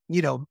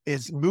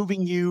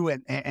moving you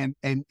and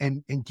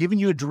giving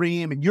you a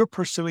dream and you're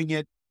pursuing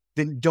it,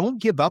 then don't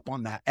give up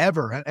on that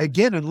ever. And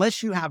again,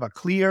 unless you have a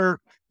clear,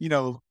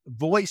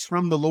 voice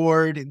from the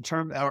Lord in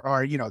terms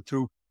or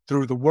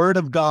through the word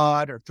of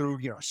God or through,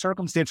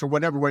 circumstance or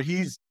whatever, where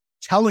he's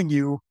telling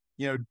you,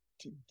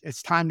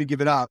 it's time to give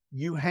it up.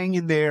 You hang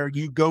in there,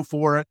 you go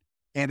for it.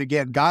 And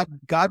again, God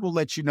will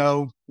let you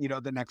know,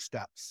 the next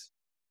steps.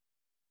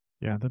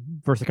 Yeah. The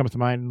verse that comes to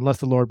mind, unless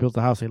the Lord builds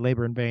the house, they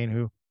labor in vain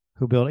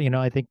who build it.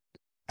 I think,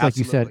 like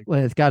Absolutely. you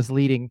said, as God's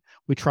leading,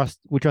 we trust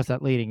that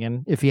leading.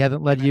 And if he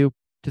hasn't led you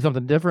to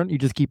something different, you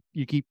just keep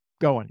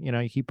going,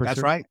 you keep pursuing.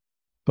 That's right.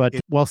 But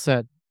well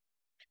said.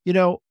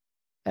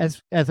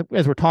 As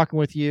we're talking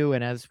with you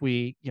and as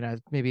we,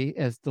 maybe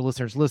as the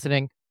listeners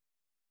listening,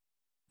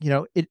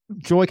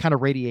 joy kind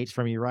of radiates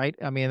from you, right?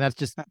 I mean, that's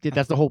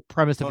the whole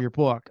premise of your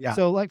book. Yeah.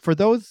 So for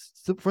those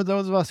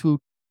of us who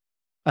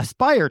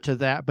aspire to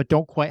that, but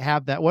don't quite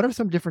have that, what are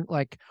some different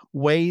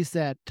ways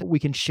that we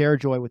can share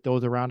joy with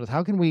those around us?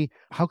 How can we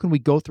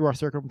go through our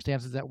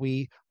circumstances that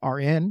we are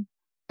in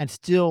and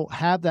still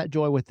have that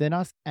joy within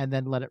us and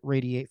then let it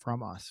radiate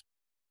from us?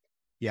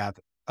 Yeah.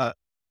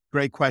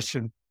 Great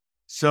question.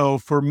 So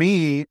for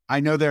me, I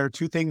know there are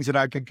 2 things that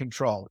I can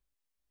control: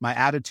 my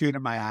attitude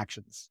and my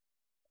actions.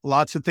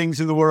 Lots of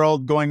things in the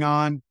world going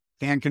on,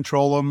 can't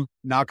control them,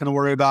 not going to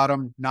worry about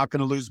them, not going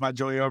to lose my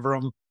joy over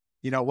them.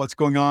 What's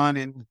going on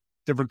in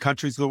different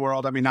countries of the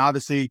world. I mean,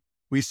 obviously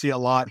we see a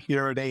lot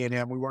here at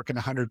A&M. We work in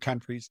 100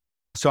 countries.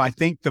 So I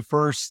think the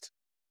first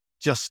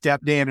just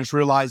step, Dan, is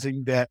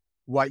realizing that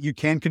what you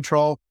can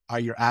control are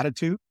your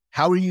attitude.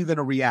 How are you going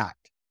to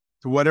react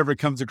to whatever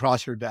comes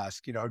across your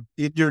desk, in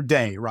your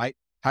day, right?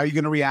 How are you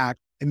going to react?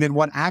 And then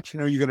what action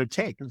are you going to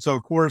take? And so,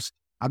 of course,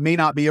 I may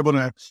not be able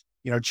to,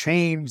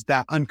 change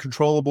that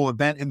uncontrollable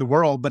event in the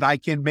world, but I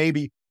can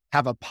maybe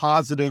have a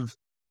positive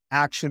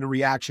action or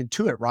reaction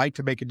to it, right?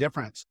 To make a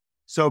difference.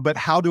 So, but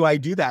how do I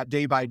do that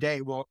day by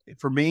day? Well,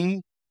 for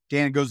me,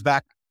 Dan, it goes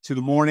back to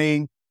the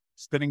morning,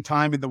 spending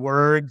time in the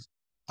Word,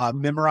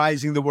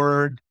 memorizing the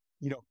Word,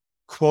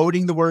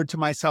 quoting the Word to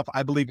myself.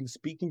 I believe in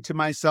speaking to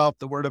myself,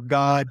 the Word of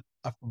God,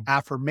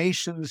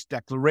 affirmations,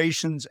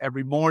 declarations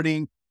every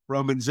morning,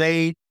 Romans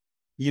 8,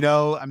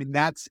 I mean,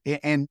 that's,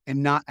 and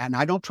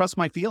I don't trust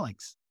my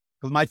feelings,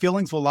 because my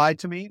feelings will lie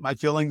to me. My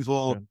feelings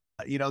will,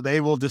 they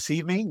will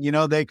deceive me.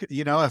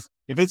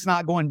 If it's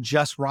not going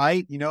just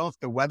right, if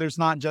the weather's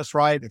not just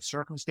right, if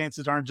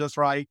circumstances aren't just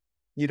right,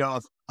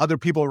 if other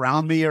people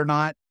around me are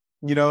not,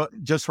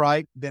 just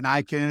right, then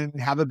I can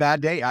have a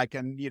bad day. I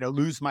can,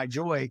 lose my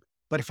joy.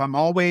 But if I'm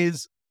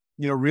always,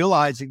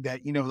 realizing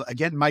that,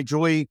 again, my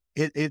joy,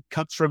 it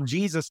comes from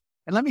Jesus.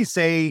 And let me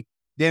say,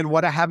 Dan,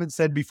 what I haven't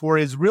said before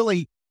is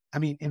really,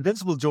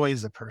 invincible joy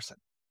is a person.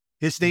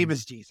 His name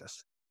is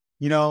Jesus.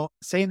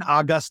 St.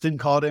 Augustine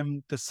called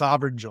him the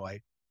sovereign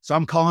joy. So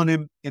I'm calling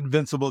him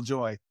invincible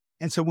joy.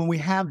 And so when we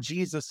have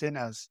Jesus in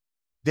us,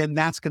 then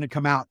that's going to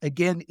come out.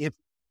 Again, if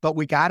but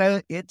we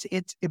gotta,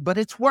 but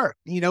it's work,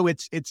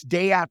 it's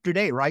day after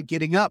day, right?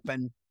 Getting up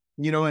and,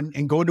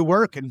 and going to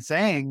work and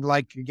saying,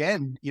 like,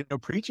 again,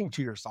 preaching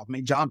to yourself. I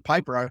mean, John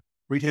Piper, I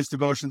read his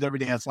devotions every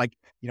day. It's like,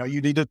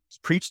 you need to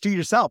preach to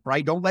yourself,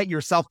 right? Don't let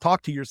yourself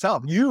talk to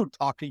yourself. You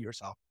talk to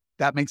yourself.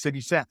 That makes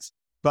any sense.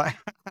 But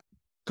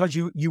because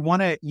you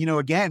want to,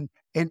 again,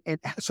 and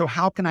so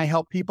how can I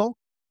help people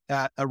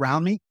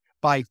around me?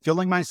 By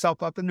filling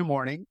myself up in the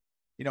morning,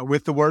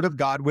 with the word of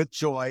God, with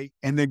joy,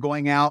 and then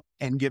going out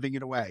and giving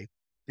it away.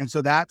 And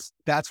so that's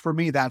for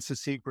me, that's the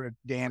secret,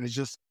 Dan, is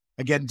just,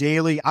 again,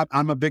 daily.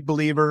 I'm a big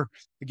believer,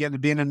 again,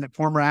 being a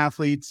former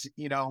athlete,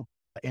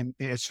 and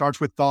it starts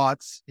with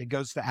thoughts, it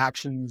goes to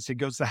actions, it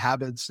goes to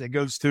habits, it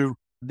goes to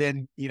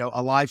then,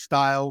 a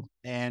lifestyle,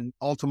 and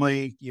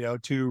ultimately,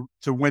 to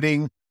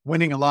winning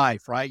a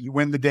life, right? You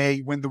win the day,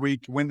 you win the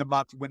week, you win the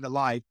month, you win the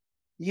life,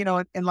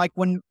 and like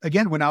when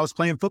I was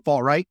playing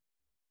football, right?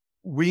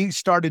 We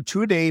started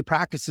 2-day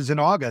practices in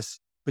August,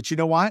 but you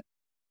know what?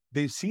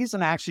 The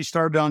season actually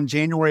started on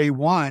January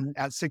 1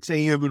 at 6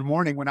 a.m. in the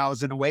morning when I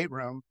was in the weight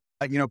room,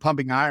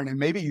 pumping iron and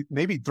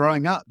maybe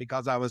throwing up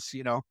because I was,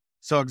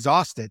 so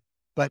exhausted.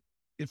 But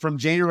from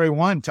January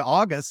 1 to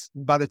August,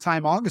 by the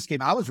time August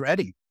came, I was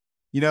ready,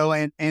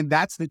 and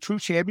that's the true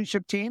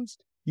championship teams.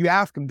 You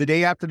ask them the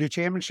day after the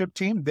championship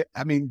game,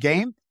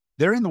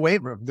 they're in the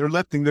weight room, they're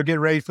lifting, they're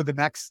getting ready for the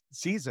next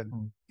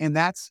season. And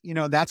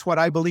that's what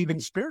I believe in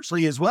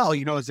spiritually as well,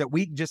 is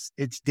that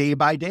it's day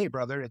by day,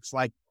 brother. It's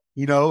like,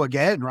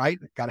 again, right?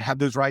 Got to have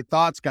those right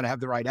thoughts, got to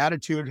have the right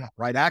attitude,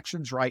 right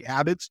actions, right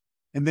habits.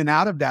 And then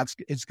out of that,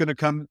 it's going to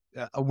come,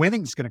 a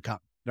winning's going to come,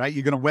 right?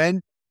 You're going to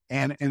win.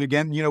 And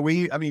again,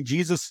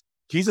 Jesus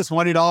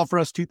won it all for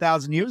us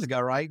 2,000 years ago,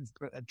 right?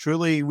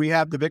 Truly, we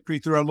have the victory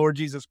through our Lord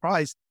Jesus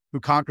Christ, who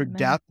conquered Amen.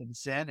 Death and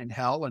sin and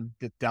hell and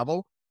the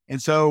devil.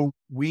 And so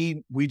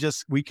we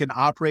can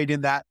operate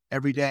in that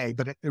every day,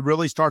 but it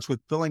really starts with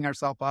filling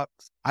ourselves up,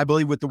 I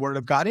believe, with the word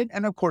of God,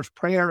 and of course,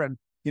 prayer and,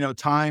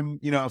 time,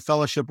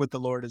 fellowship with the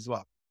Lord as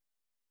well.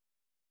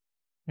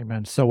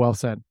 Amen. So well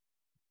said.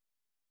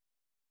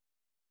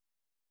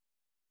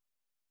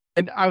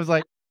 And I was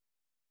like,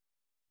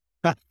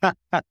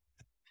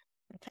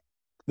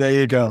 there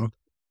you go.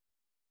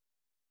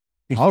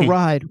 all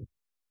right.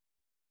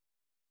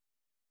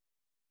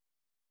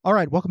 All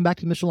right, welcome back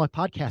to the Mission Life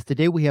Podcast.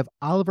 Today we have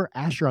Oliver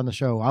Asher on the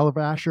show. Oliver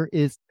Asher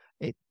is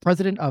a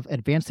president of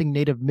Advancing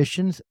Native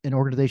Missions, an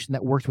organization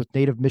that works with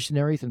Native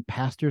missionaries and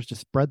pastors to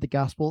spread the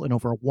gospel in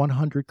over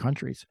 100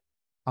 countries.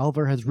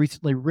 Oliver has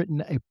recently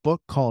written a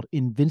book called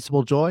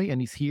Invincible Joy, and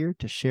he's here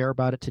to share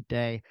about it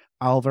today.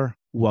 Oliver,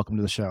 welcome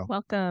to the show.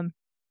 Welcome.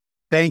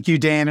 Thank you,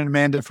 Dan and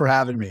Amanda, for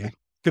having me.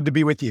 Good to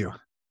be with you.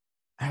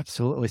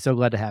 Absolutely. So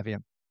glad to have you.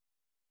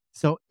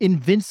 So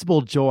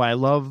Invincible Joy,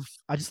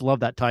 I just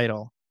love that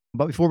title.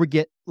 But before we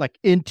get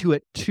into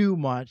it too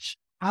much,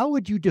 how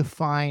would you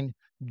define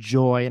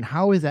joy, and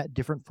how is that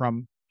different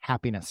from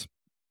happiness?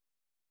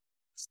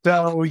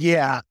 So,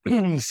 yeah,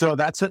 so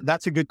that's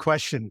a good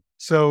question.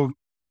 So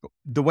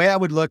the way I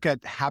would look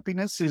at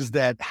happiness is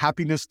that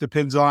happiness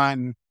depends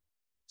on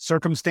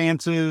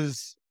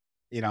circumstances,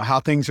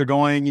 how things are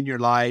going in your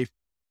life,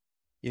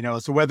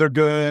 so whether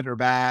good or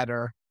bad,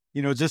 or,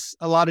 just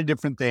a lot of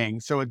different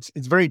things. So it's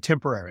very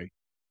temporary.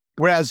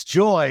 Whereas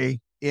joy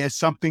is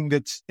something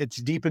it's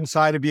deep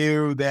inside of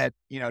you that,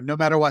 no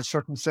matter what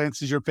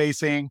circumstances you're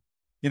facing,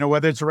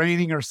 whether it's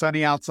raining or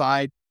sunny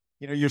outside,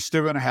 you're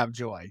still going to have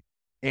joy.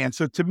 And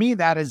so to me,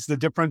 that is the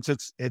difference.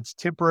 It's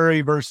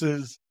temporary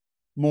versus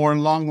more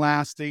long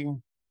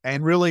lasting.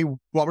 And really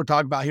what we're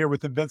talking about here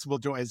with Invincible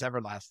Joy is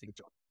everlasting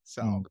joy.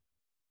 So.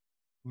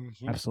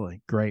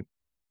 Absolutely. Great.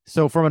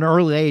 So from an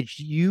early age,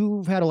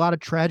 you've had a lot of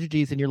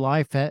tragedies in your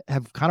life that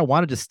have kind of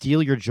wanted to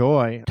steal your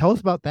joy. Tell us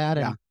about that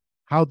and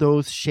how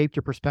those shaped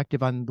your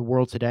perspective on the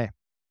world today.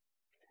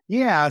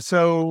 Yeah.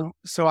 So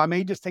I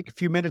may just take a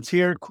few minutes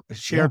here,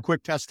 share a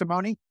quick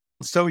testimony.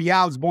 So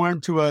I was born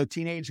to a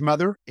teenage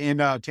mother in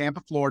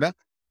Tampa, Florida.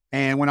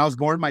 And when I was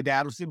born, my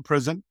dad was in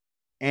prison.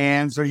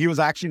 And so he was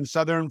actually in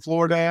Southern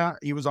Florida.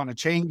 He was on a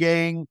chain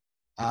gang.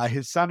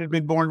 His son had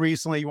been born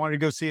recently. He wanted to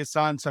go see his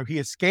son. So he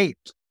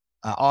escaped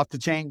off the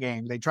chain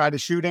gang. They tried to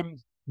shoot him,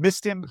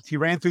 missed him. He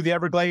ran through the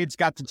Everglades,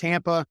 got to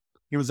Tampa.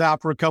 He was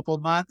out for a couple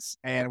of months.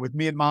 And with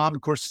me and mom,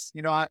 of course,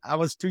 I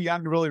was too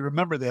young to really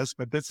remember this,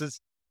 but this is,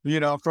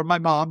 from my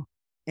mom.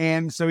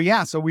 And so,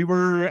 so we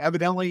were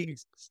evidently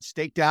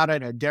staked out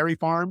at a dairy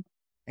farm.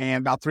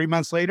 And about 3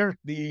 months later,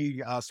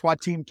 the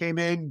SWAT team came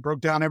in,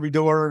 broke down every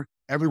door,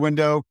 every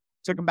window,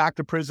 took him back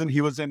to prison.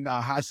 He was in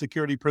a high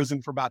security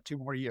prison for about 2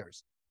 more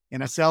years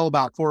in a cell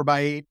about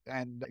 4x8,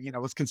 and,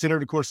 was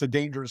considered, of course, a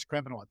dangerous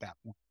criminal at that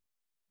point.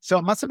 So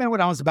it must have been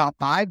when I was about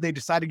 5, they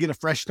decided to get a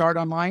fresh start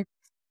on life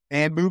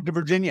and moved to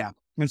Virginia.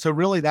 And so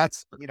really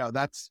that's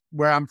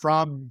where I'm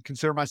from,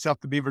 consider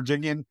myself to be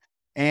Virginian.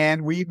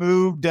 And we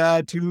moved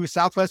to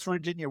Southwest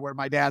Virginia, where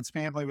my dad's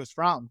family was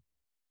from.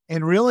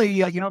 And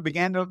really,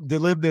 began to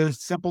live the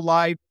simple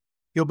life,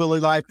 hillbilly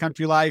life,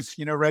 country life,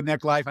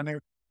 redneck life. I know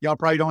y'all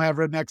probably don't have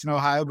rednecks in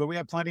Ohio, but we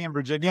have plenty in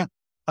Virginia.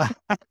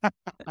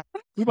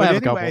 We might But have a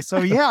anyway, couple. so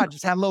yeah, I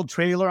just had a little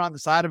trailer on the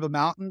side of a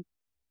mountain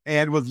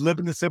and was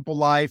living the simple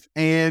life.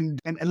 And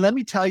let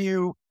me tell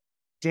you,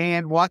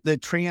 Dan, what the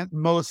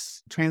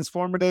most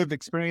transformative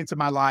experience of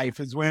my life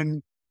is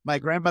when my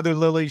grandmother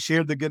Lily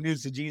shared the good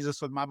news of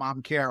Jesus with my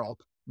mom Carol.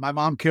 My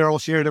mom Carol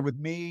shared it with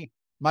me,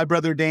 my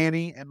brother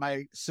Danny, and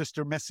my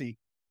sister Missy.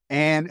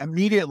 And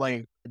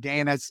immediately,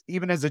 Dan,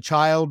 even as a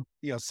child,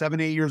 7,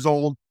 8 years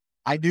old,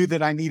 I knew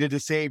that I needed a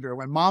savior.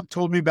 When mom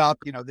told me about,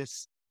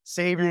 this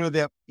savior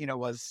that,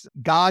 was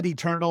God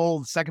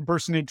eternal, second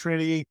person in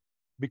Trinity,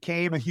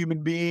 became a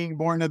human being,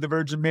 born of the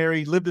Virgin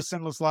Mary, lived a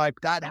sinless life,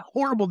 died a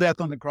horrible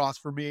death on the cross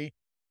for me,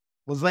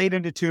 was laid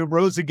in a tomb,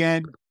 rose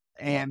again,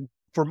 and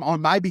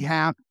on my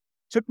behalf,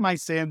 took my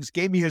sins,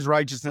 gave me his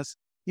righteousness.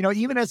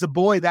 Even as a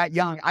boy that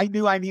young, I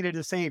knew I needed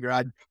a savior.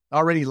 I'd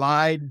already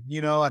lied,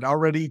 I'd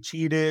already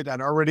cheated. I'd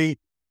already,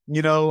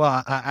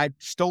 I'd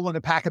stolen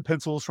a pack of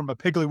pencils from a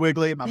Piggly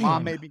Wiggly. My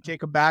mom made me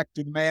take them back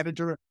to the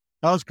manager.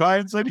 I was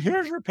crying and said,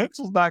 here's your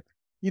pencils back.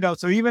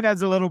 So even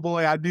as a little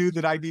boy, I knew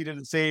that I needed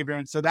a savior.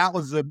 And so that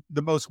was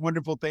the most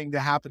wonderful thing to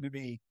happen to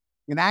me.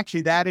 And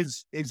actually, that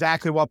is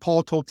exactly what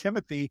Paul told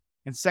Timothy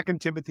in 2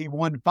 Timothy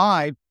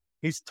 1:5.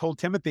 He's told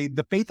Timothy,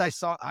 the faith I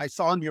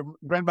saw in your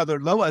grandmother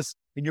Lois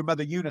and your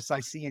mother Eunice, I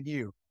see in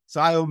you.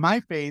 So I owe my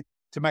faith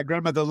to my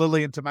grandmother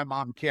Lily and to my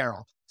mom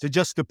Carol. So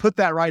just to put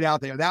that right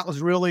out there, that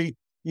was really,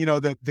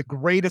 the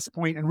greatest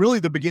point and really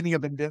the beginning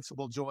of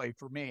Invincible joy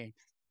for me.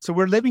 So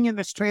we're living in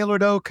this trailer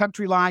though,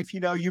 country life.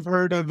 You've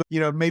heard of,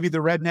 maybe the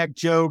redneck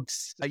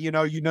jokes. You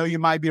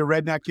might be a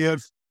redneck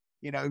if,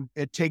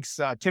 it takes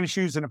tennis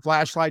shoes and a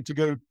flashlight to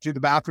go to the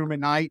bathroom at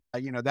night.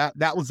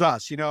 That was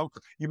us. You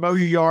mow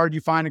your yard, you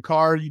find a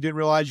car you didn't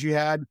realize you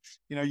had.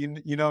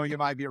 You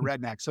might be a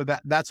redneck. So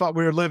that's what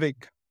we were living.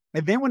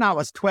 And then when I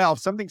was 12,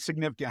 something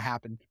significant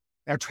happened.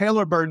 Our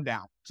trailer burned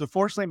down. So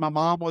fortunately, my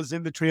mom was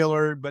in the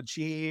trailer, but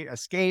she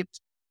escaped.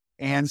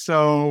 And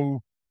so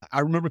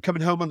I remember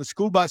coming home on the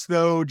school bus,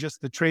 though,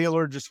 just the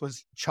trailer just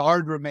was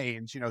charred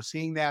remains,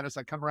 seeing that as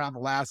I come around the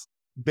last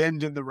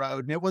bend in the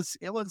road. And it was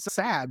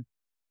sad.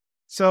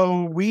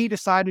 So we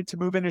decided to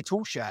move in a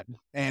tool shed,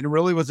 and it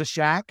really was a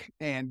shack.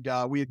 And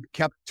we had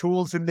kept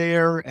tools in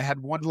there. It had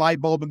one light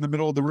bulb in the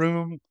middle of the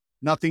room,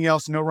 nothing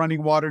else, no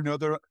running water, no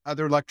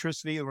other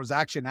electricity. There was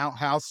actually an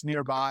outhouse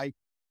nearby.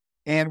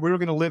 And we were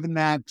going to live in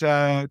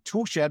that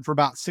tool shed for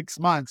about 6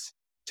 months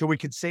till we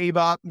could save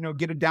up,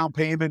 get a down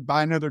payment,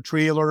 buy another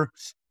trailer.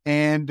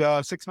 And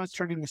 6 months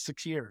turned into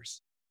 6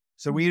 years.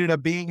 So we ended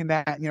up being in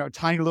that,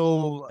 tiny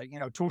little,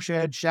 tool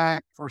shed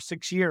shack for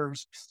 6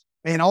 years.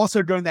 And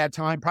also during that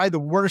time, probably the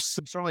worst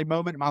certainly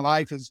moment in my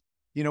life is,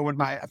 when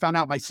I found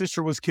out my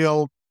sister was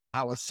killed.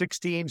 I was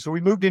 16. So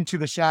we moved into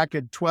the shack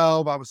at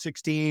 12. I was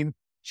 16.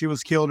 She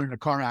was killed in a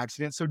car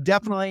accident. So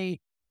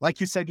definitely,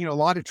 like you said, a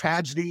lot of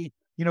tragedy.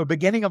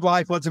 Beginning of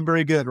life wasn't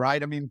very good,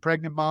 right? I mean,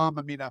 pregnant mom,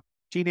 a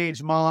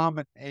teenage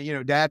mom,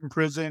 and, dad in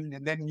prison,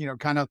 and then,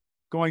 kind of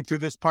going through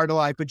this part of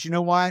life. But you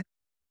know what,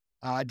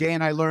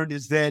 Dan, I learned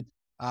is that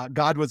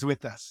God was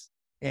with us.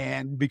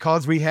 And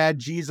because we had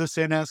Jesus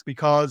in us,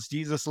 because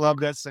Jesus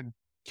loved us and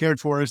cared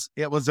for us,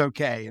 it was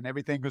okay. And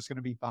everything was going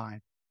to be fine.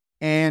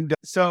 And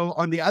so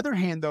on the other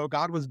hand, though,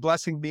 God was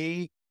blessing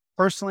me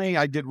personally.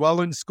 I did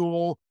well in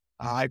school.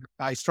 I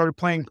started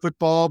playing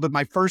football, but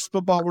my first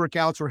football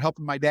workouts were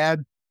helping my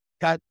dad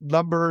cut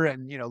lumber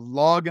and,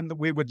 log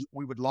we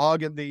would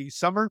log in the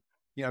summer,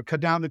 cut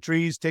down the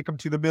trees, take them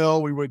to the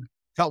mill. We would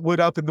cut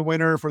wood up in the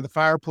winter for the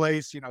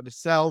fireplace, to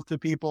sell to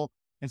people.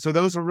 And so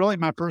those were really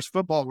my first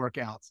football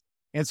workouts.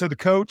 And so the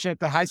coach at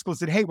the high school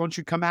said, hey, won't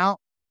you come out?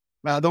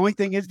 The only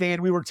thing is,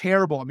 Dan, we were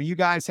terrible. I mean, you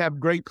guys have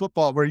great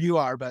football where you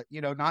are, but,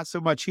 not so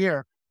much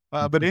here.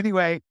 But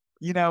anyway,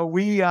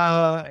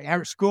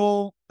 our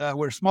school,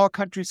 we're a small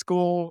country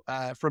school,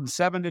 from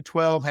 7 to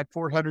 12, had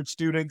 400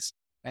 students,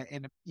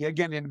 in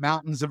the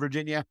mountains of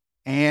Virginia.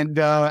 And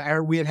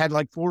we had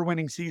like 4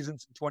 winning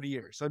seasons in 20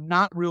 years. So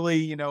not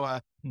really,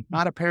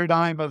 not a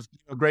paradigm of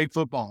great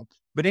football.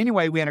 But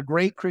anyway, we had a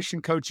great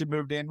Christian coach that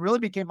moved in, really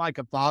became like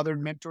a father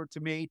and mentor to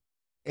me.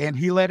 And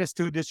he led us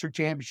to a district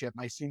championship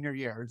my senior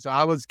year. And so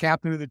I was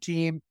captain of the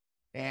team.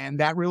 And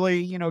that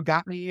really,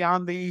 got me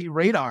on the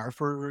radar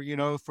for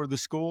the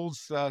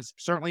schools,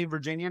 certainly in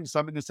Virginia and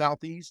some in the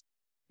Southeast.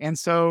 And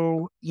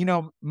so,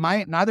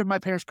 neither of my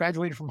parents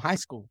graduated from high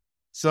school.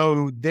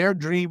 So their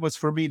dream was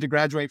for me to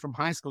graduate from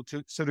high school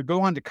so to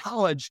go on to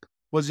college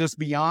was just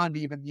beyond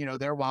even,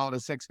 their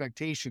wildest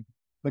expectation.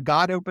 But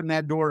God opened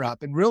that door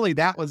up. And really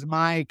that was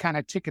my kind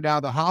of ticket out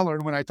of the holler.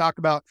 And when I talk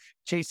about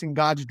chasing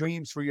God's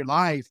dreams for your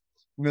life,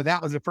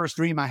 that was the first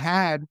dream I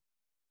had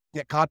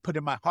that God put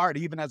in my heart,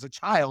 even as a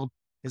child,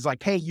 is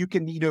like, hey, you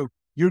can,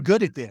 you're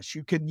good at this.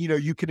 You can,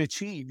 you can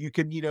achieve, you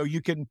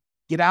can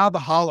get out of the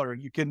holler.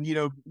 You can,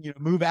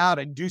 move out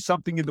and do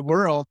something in the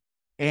world.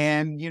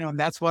 And, and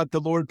that's what the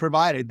Lord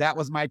provided. That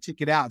was my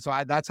ticket out.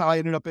 So that's how I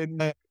ended up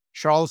in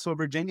Charlottesville,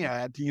 Virginia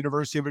at the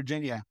University of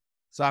Virginia.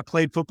 So I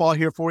played football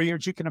here 4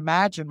 years. You can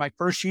imagine my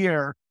first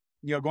year,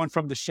 going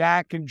from the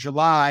shack in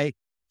July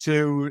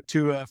to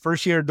a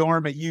first year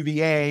dorm at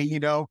UVA,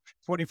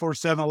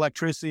 24/7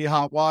 electricity,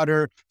 hot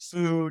water,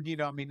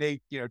 food, I mean, they,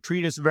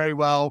 treat us very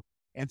well.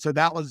 And so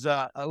that was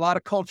a lot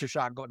of culture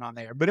shock going on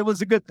there, but it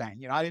was a good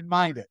thing. I didn't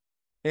mind it.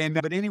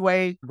 But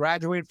anyway,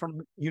 graduated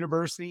from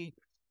university.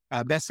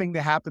 Best thing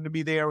that happened to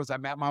me there was I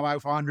met my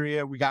wife,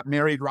 Andrea. We got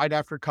married right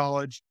after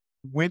college,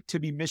 went to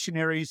be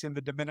missionaries in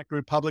the Dominican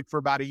Republic for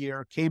about a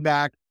year, came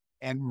back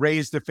and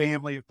raised a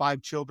family of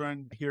 5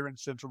 children here in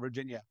Central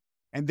Virginia.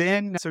 And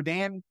then, so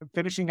Dan,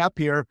 finishing up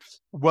here,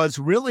 was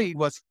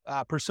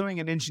pursuing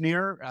an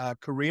engineer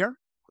career.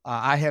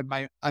 I had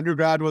my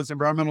undergrad was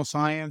environmental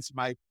science.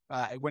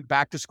 I went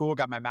back to school,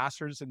 got my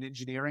master's in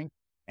engineering.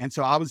 And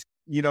so I was,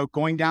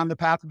 going down the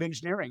path of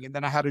engineering. And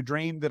then I had a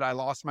dream that I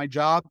lost my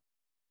job.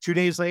 2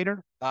 days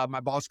later, my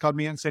boss called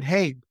me and said,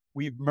 "Hey,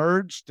 we've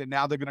merged and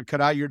now they're going to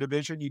cut out your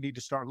division. You need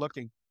to start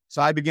looking."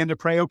 So I began to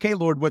pray, "Okay,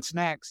 Lord, what's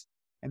next?"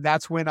 And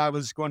that's when I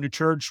was going to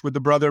church with the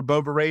brother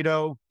Bo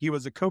Varedo. He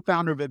was a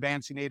co-founder of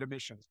Advancing Native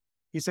Missions.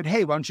 He said,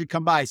 "Hey, why don't you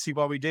come by, see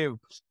what we do?"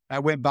 I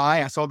went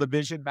by, I saw the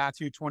vision,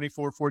 Matthew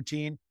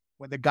 24:14,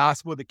 when the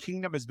gospel of the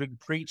kingdom has been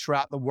preached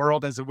throughout the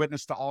world as a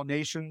witness to all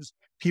nations,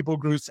 people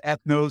groups,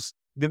 ethnos,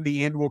 then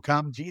the end will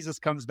come. Jesus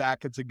comes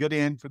back. It's a good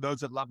end for those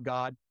that love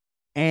God.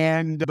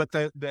 But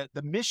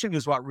the mission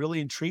is what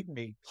really intrigued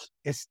me.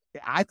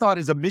 I thought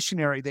as a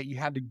missionary that you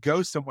had to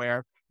go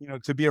somewhere,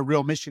 to be a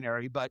real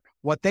missionary. But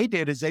what they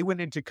did is they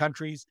went into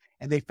countries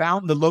and they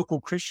found the local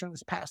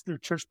Christians, pastors,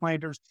 church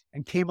planters,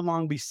 and came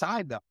along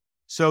beside them.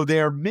 So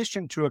their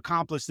mission to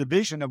accomplish the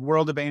vision of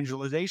world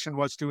evangelization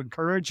was to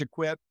encourage,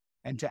 equip,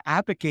 and to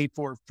advocate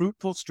for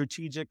fruitful,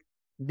 strategic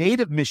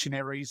native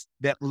missionaries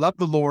that loved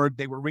the Lord.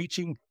 They were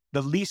reaching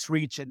the least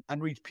reached and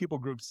unreached people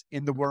groups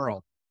in the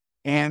world.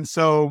 And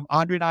so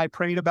Andre and I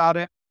prayed about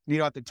it.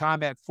 At the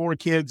time I had 4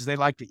 kids, they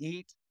like to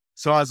eat.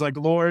 So I was like,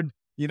 "Lord,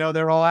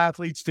 they're all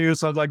athletes too."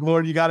 So I was like,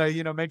 "Lord, you got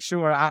to, make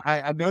sure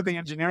I know the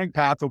engineering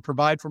path will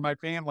provide for my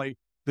family.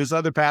 This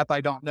other path, I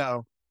don't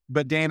know."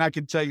 But Dan, I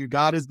can tell you,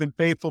 God has been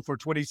faithful for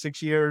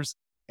 26 years.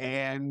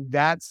 And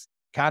that's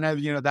kind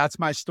of, that's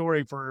my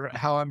story for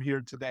how I'm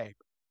here today.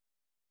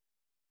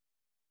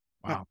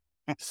 Wow.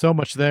 So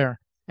much there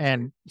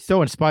and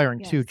so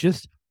inspiring too. Yes.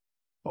 Just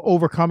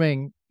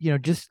overcoming,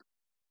 just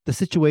the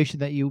situation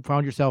that you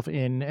found yourself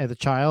in as a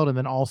child, and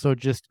then also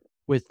just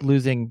with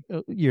losing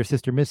your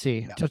sister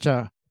Missy, Yeah.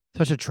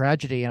 such a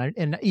tragedy,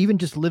 and even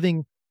just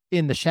living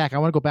in the shack. I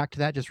want to go back to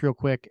that just real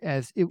quick.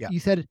 You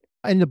said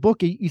in the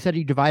book, you said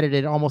you divided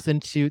it almost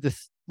into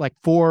this like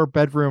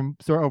 4-bedroom,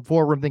 sort of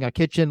 4-room thing, a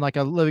kitchen, like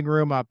a living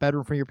room, a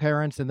bedroom for your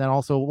parents, and then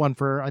also one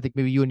for I think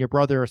maybe you and your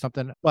brother or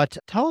something. But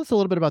tell us a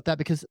little bit about that,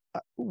 because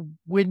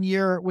when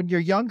you're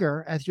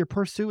younger, as you're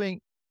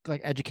pursuing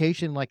like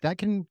education, like that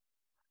can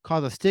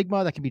cause a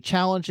stigma, that can be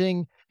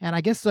challenging. And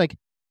I guess like,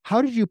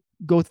 how did you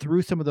go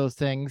through some of those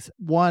things?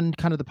 One,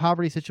 kind of the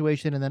poverty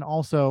situation, and then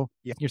also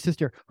your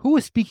sister, who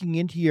was speaking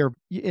into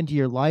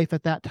your life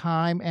at that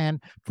time.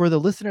 And for the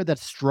listener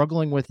that's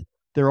struggling with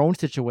their own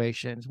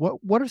situations,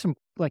 what are some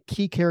like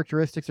key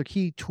characteristics or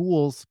key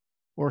tools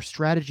or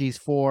strategies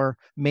for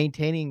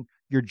maintaining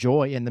your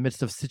joy in the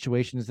midst of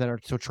situations that are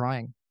so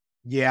trying?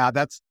 Yeah,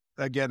 that's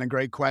again a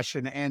great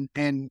question. And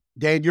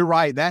Dan, you're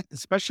right. That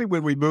especially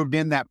when we moved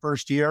in that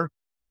first year,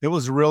 it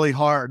was really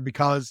hard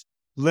because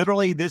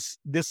literally this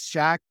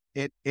shack,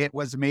 it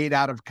was made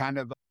out of kind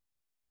of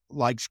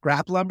like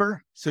scrap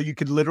lumber. So you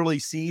could literally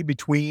see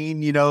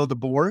between, the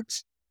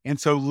boards. And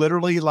so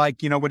literally like,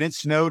 when it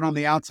snowed on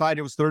the outside,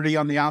 it was 30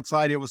 on the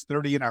outside, it was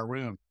 30 in our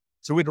room.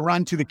 So we'd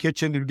run to the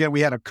kitchen. And again,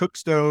 we had a cook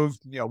stove,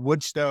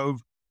 wood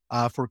stove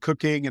for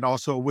cooking, and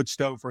also a wood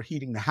stove for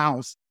heating the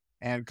house.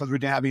 And because we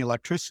didn't have any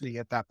electricity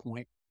at that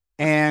point.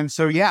 And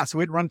so, so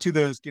we'd run to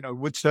the,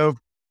 wood stove.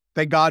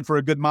 Thank God for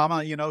a good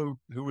mama,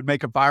 who would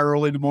make a fire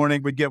early in the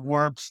morning. We'd get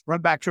warm, run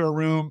back to our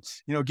room,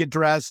 get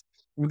dressed.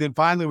 And then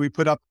finally we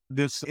put up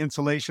this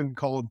insulation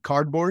called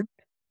cardboard.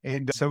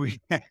 And so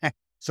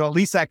so at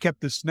least that kept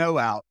the snow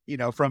out,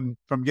 from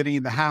getting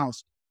in the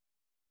house.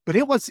 But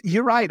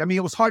you're right. I mean,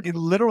 it was hard. It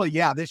literally,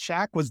 this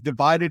shack was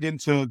divided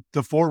into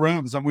the 4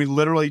 rooms, and we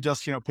literally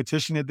just,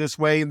 petitioned it this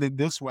way and then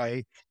this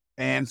way.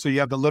 And so you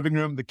have the living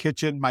room, the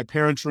kitchen, my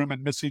parents' room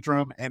and Missy's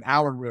room, and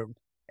our room.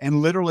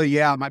 And literally,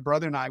 my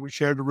brother and I, we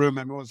shared a room,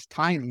 and it was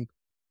tiny.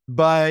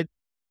 But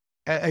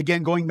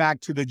again, going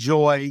back to the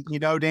joy,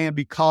 Dan,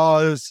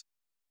 because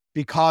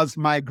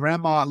my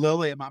grandma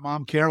Lily and my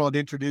mom Carol had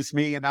introduced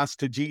me and us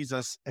to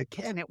Jesus,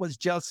 again, it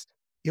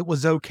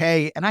was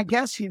okay. And I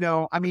guess,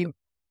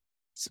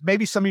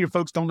 maybe some of your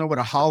folks don't know what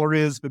a holler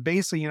is, but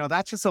basically,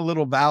 that's just a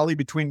little valley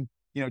between,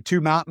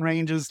 2 mountain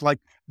ranges. Like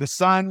the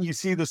sun, you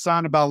see the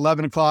sun about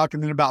 11 o'clock,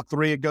 and then about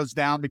 3, it goes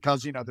down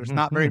because, there's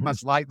not very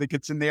much light that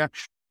gets in there.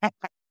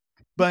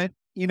 But,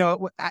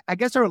 I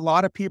guess there are a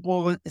lot of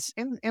people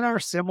in our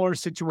similar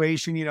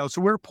situation,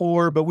 so we're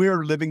poor, but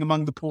we're living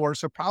among the poor.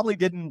 So probably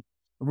didn't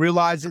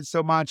realize it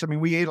so much. I mean,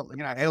 we ate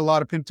a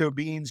lot of pinto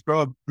beans,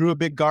 grew a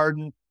big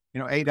garden,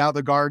 ate out of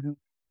the garden.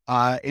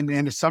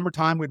 In the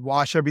summertime, we'd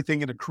wash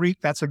everything in a creek.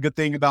 That's a good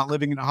thing about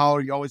living in a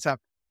holler. You always have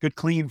good,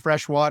 clean,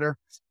 fresh water.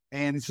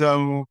 And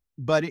so,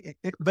 but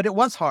it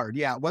was hard.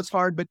 Yeah, it was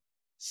hard, but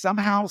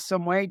somehow,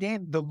 some way,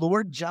 Dan, the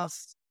Lord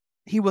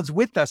he was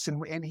with us,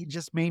 and he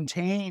just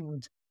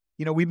maintained,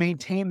 we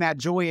maintained that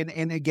joy.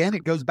 And again,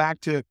 it goes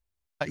back to,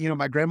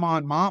 my grandma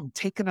and mom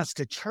taking us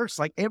to church.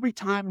 Like every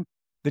time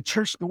the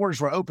church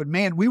doors were open,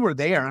 man, we were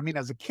there. I mean,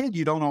 as a kid,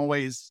 you don't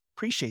always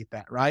appreciate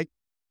that, right?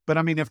 But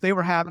I mean, if they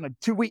were having a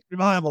 2-week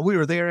revival, we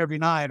were there every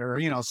night, or,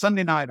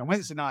 Sunday night and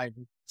Wednesday night,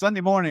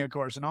 Sunday morning, of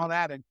course, and all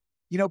that. And,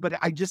 but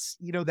I just,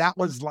 that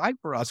was life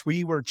for us.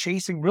 We were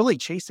really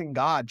chasing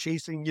God,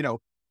 chasing,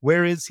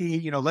 where is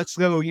he? Let's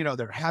go,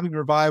 they're having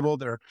revival.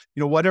 They're,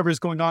 whatever's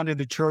going on in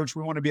the church,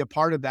 we want to be a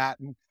part of that.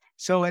 And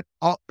so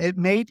it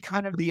made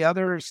kind of the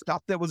other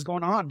stuff that was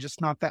going on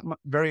just not that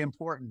very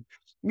important.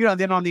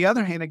 Then on the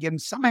other hand, again,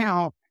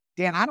 somehow,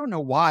 Dan, I don't know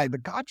why,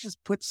 but God just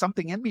put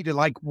something in me to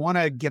like want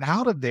to get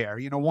out of there,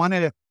 want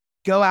to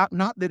go out.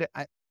 Not that,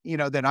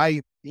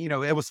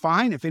 it was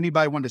fine if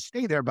anybody wanted to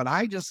stay there, but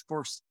I just,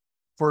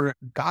 for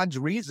God's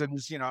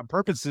reasons, and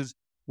purposes,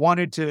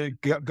 wanted to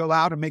go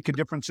out and make a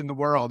difference in the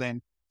world.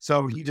 And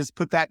so he just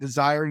put that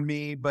desire in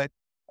me. But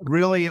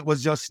really, it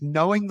was just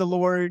knowing the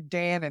Lord,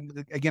 Dan,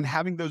 and again,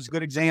 having those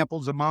good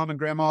examples of mom and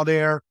grandma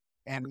there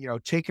and,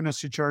 taking us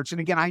to church. And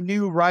again, I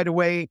knew right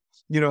away,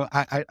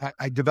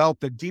 I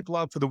developed a deep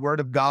love for the Word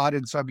of God.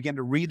 And so I began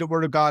to read the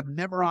Word of God,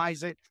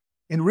 memorize it.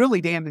 And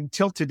really, Dan,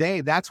 until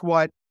today, that's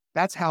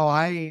how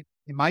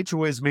my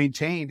joy is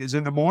maintained, is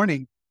in the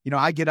morning.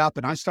 I get up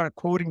and I start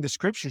quoting the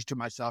scriptures to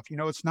myself.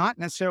 It's not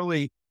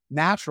necessarily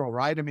natural,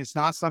 right? I mean, it's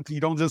not something, you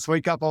don't just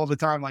wake up all the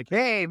time like,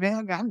 hey,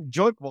 man, I'm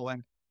joyful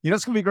and,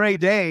 it's going to be a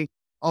great day.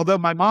 Although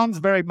my mom's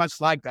very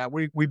much like that.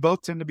 We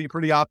both tend to be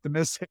pretty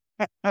optimistic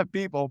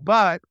people,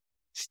 but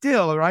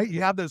still, right?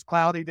 You have those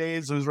cloudy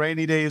days, those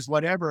rainy days,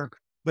 whatever.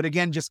 But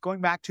again, just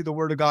going back to the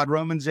Word of God,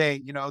 Romans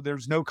 8,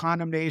 there's no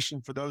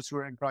condemnation for those who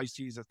are in Christ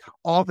Jesus.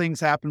 All things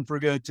happen for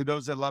good to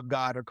those that love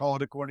God, are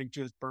called according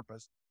to his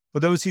purpose. For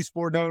those he's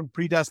foreknown,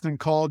 predestined,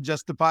 called,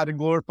 justified, and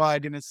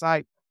glorified in his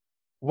sight.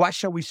 What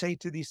shall we say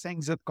to these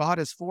things? If God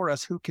is for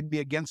us, who can be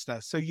against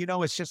us? So,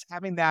 it's just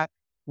having that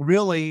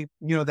really,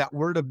 that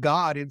Word of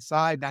God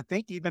inside. And I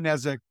think even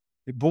as a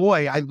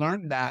boy, I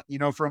learned that,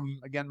 from,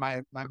 again,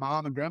 my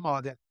mom and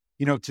grandma, that,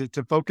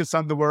 to focus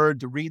on the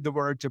Word, to read the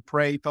Word, to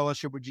pray,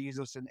 fellowship with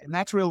Jesus. And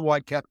that's really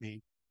what kept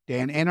me,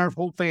 Dan, and our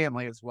whole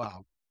family as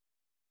well.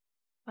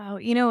 Wow.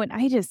 And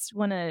I just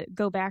want to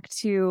go back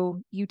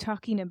to you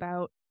talking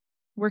about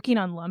working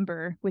on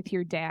lumber with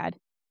your dad.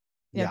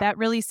 Yeah, that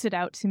really stood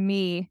out to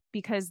me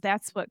because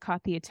that's what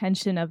caught the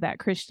attention of that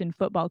Christian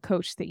football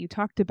coach that you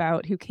talked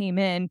about, who came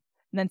in and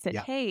then said,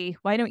 hey,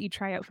 why don't you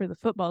try out for the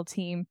football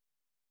team?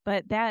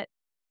 But that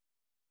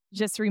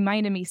just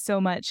reminded me so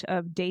much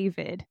of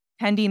David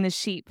tending the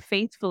sheep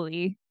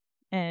faithfully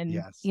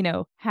and,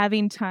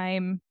 having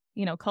time,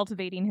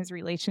 cultivating his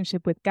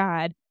relationship with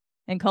God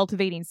and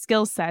cultivating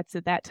skill sets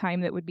at that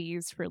time that would be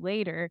used for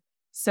later.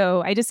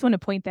 So I just want to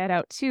point that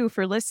out too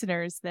for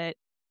listeners that,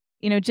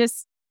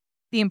 just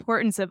the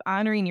importance of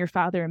honoring your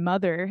father and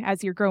mother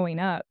as you're growing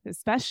up,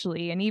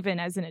 especially, and even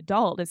as an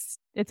adult, it's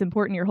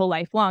important your whole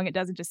life long. It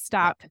doesn't just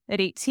stop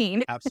at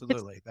 18.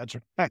 Absolutely. That's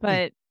right.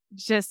 But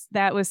just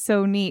that was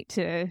so neat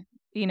to,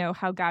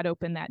 how God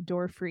opened that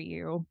door for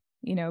you,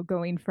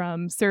 going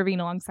from serving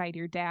alongside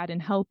your dad and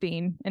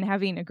helping and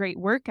having a great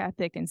work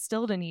ethic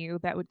instilled in you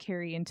that would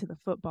carry into the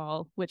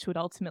football, which would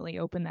ultimately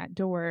open that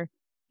door,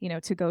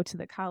 to go to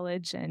the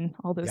college and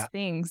all those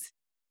things.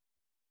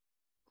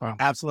 Wow.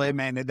 Absolutely,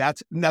 man. And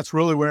that's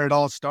really where it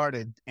all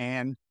started.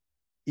 And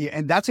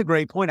that's a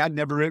great point. I'd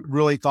never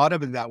really thought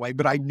of it that way,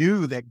 but I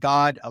knew that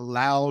God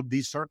allowed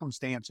these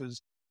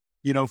circumstances,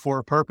 for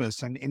a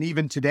purpose. And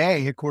even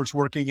today, of course,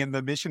 working in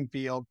the mission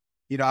field,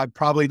 I've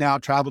probably now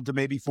traveled to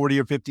maybe 40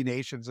 or 50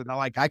 nations, and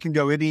I can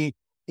go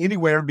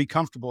anywhere and be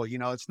comfortable.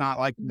 It's not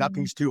like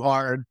nothing's too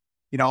hard.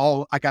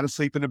 I got to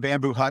sleep in a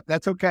bamboo hut.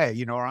 That's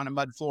okay. Or on a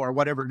mud floor, or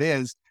whatever it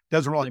is,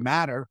 doesn't really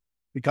matter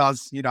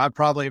because, I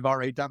probably have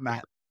already done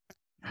that.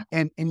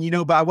 And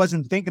but I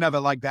wasn't thinking of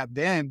it like that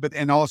then,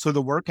 and also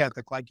the work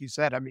ethic, like you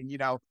said. I mean,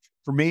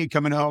 for me,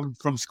 coming home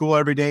from school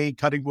every day,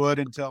 cutting wood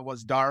until it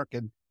was dark,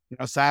 and,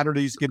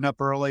 Saturdays getting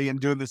up early and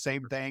doing the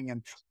same thing.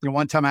 And,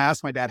 one time I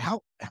asked my dad, how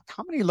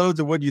many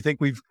loads of wood do you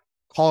think we've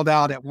hauled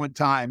out at one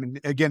time?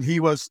 And again, he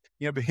was,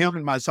 him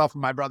and myself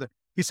and my brother,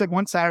 he said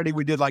one Saturday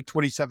we did like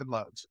 27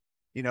 loads,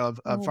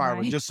 of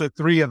firewood, just the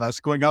three of us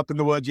going up in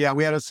the woods. Yeah,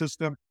 we had a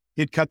system.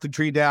 He'd cut the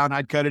tree down.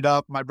 I'd cut it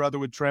up. My brother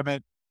would trim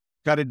it.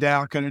 Cut it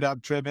down, cut it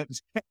up, trim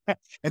it.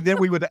 And then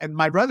and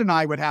my brother and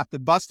I would have to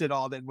bust it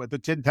all then with a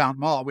 10-pound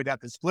maul. We'd have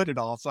to split it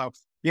all. So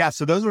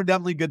so those were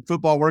definitely good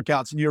football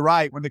workouts. And you're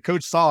right. When the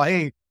coach saw,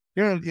 hey,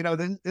 here,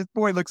 this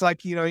boy looks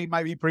like, he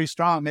might be pretty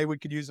strong. Maybe we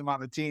could use him on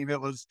the team. It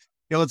was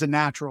a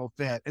natural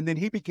fit. And then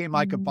he became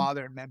like a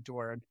father and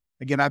mentor. And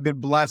again, I've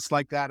been blessed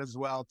like that as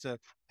well to,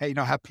 hey,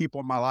 have people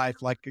in my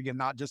life, like, again,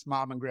 not just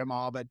mom and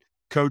grandma, but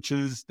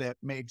coaches that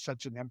made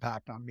such an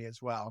impact on me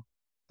as well.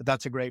 But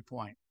that's a great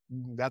point.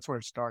 That's where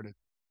it started.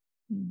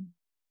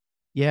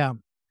 Yeah.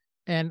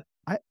 And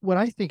what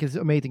I think is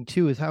amazing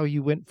too is how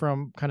you went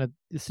from kind of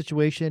the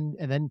situation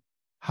and then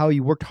how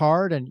you worked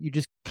hard and you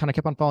just kind of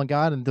kept on following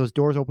God and those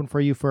doors opened for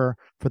you for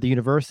the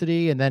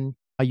university and then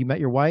you met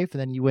your wife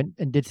and then you went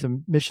and did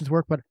some missions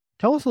work. But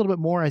tell us a little bit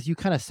more as you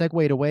kind of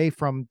segued away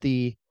from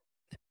the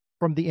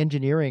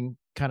engineering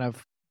kind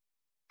of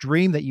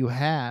dream that you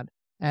had.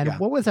 And Yeah.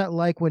 what was that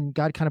like when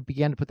God kind of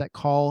began to put that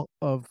call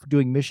of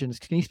doing missions?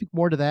 Can you speak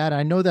more to that?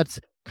 I know that's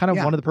kind of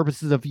Yeah. one of the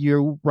purposes of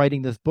you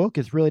writing this book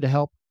is really to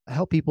help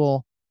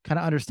people kind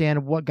of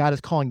understand what God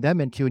is calling them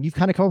into. And you've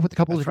kind of come up with a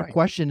couple of That's different right.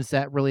 questions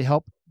that really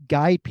help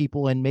guide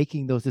people in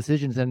making those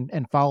decisions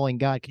and following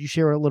God. Could you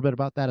share a little bit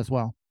about that as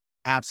well?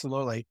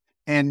 Absolutely.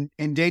 And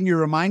Dan, you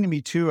reminded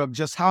me too of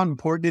just how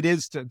important it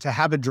is to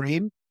have a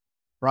dream,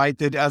 right?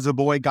 That as a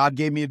boy, God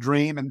gave me a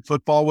dream and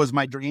football was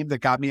my dream that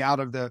got me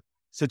out of the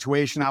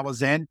situation I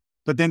was in.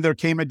 But then there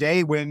came a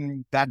day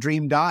when that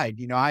dream died.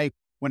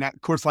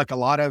 Of course, like a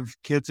lot of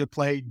kids that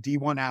play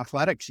D1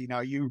 athletics,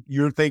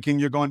 you're thinking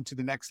you're going to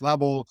the next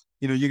level.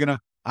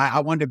 I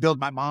wanted to build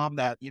my mom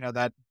that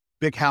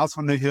big house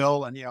on the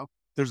hill and,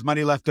 there's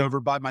money left over,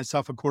 buy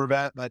myself a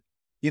Corvette. But,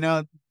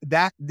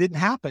 that didn't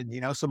happen,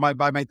 So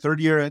by my third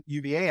year at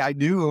UVA, I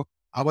knew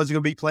I wasn't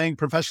going to be playing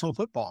professional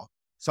football.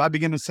 So I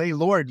began to say,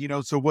 Lord,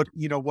 so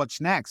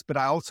what's next? But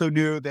I also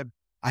knew that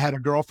I had a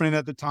girlfriend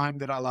at the time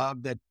that I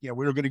loved, that, we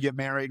were going to get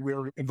married. We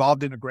were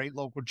involved in a great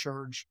local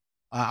church.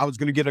 I was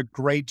going to get a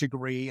great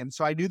degree. And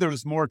so I knew there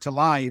was more to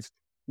life,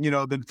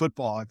 than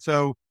football. And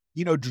so,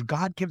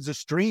 God gives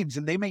us dreams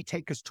and they may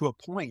take us to a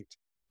point,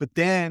 but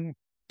then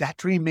that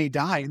dream may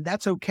die and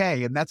that's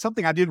okay. And that's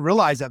something I didn't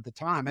realize at the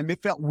time. I mean,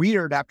 it felt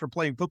weird after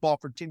playing football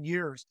for 10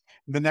 years.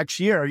 The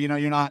next year,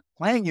 you're not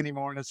playing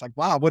anymore. And it's like,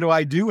 wow, what do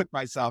I do with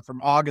myself from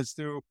August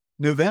through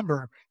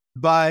November?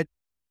 But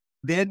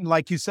then,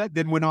 like you said,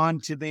 then went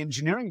on to the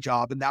engineering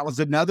job. And that was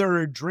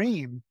another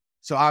dream.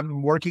 So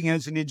I'm working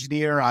as an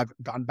engineer. I've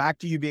gone back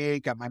to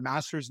UVA, got my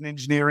master's in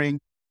engineering.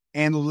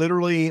 And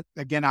literally,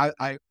 again,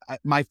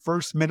 my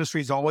first ministry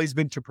has always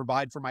been to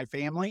provide for my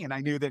family. And I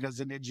knew that as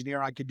an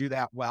engineer, I could do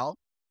that well.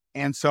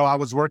 And so I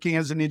was working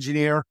as an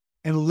engineer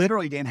and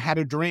literally then had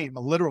a dream, a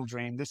literal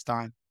dream this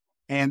time,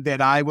 and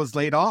that I was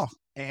laid off.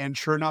 And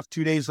sure enough,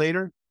 2 days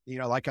later,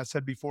 like I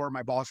said before,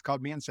 my boss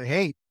called me and said,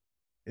 hey,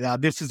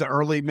 this is the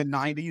early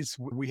mid-90s.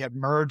 We had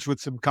merged with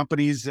some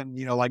companies and,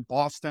 like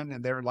Boston,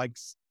 and they're like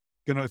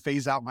going to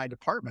phase out my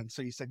department.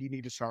 So he said, you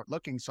need to start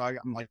looking. So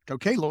I'm like,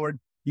 okay, Lord,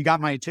 you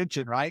got my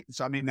attention, right?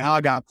 So, I mean, now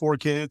I got 4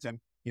 kids and,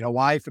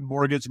 wife and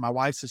mortgage. My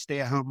wife's a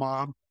stay-at-home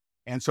mom.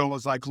 And so it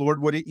was like, Lord,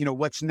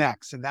 what's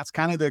next? And that's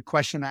kind of the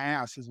question I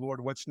asked is,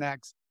 Lord, what's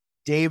next?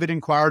 David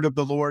inquired of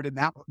the Lord. And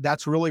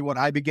that's really what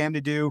I began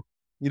to do.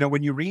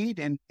 When you read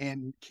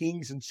in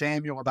Kings and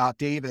Samuel about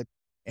David,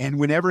 and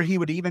whenever he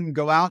would even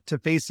go out to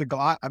face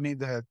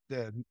the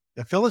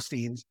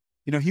Philistines,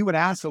 he would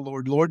ask the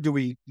Lord, do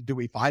we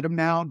fight them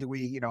now?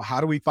 How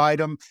do we fight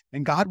them?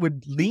 And God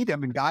would lead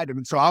him and guide him.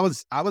 And so I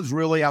was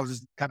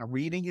kind of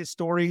reading his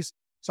stories.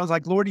 So I was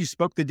like, Lord, you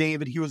spoke to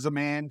David. He was a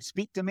man.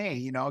 Speak to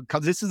me,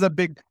 because this is a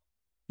big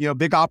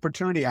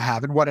opportunity I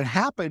have. And what had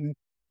happened,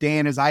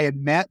 Dan, is I had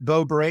met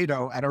Bo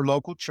Barreto at our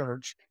local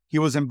church. He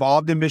was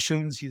involved in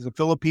missions. He's a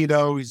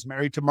Filipino. He's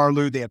married to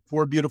Marlu. They had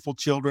 4 beautiful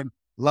children,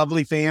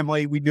 lovely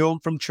family. We knew him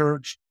from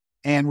church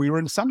and we were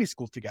in Sunday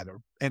school together.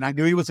 And I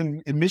knew he was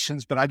in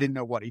missions, but I didn't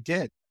know what he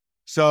did.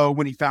 So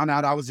when he found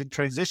out I was in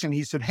transition,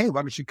 he said, hey,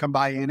 why don't you come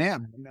by A&M?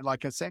 And then,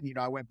 like I said,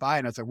 I went by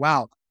and I said,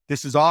 wow,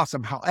 this is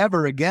awesome.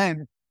 However,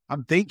 again,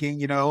 I'm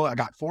thinking, I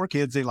got 4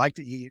 kids. They like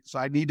to eat. So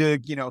I need to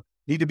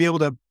be able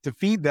to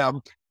feed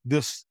them.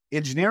 This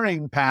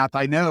engineering path,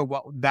 I know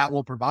what that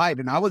will provide.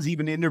 And I was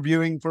even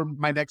interviewing for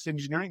my next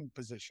engineering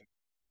position.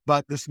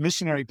 But this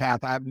missionary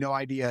path, I have no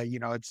idea.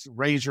 It's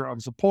raise your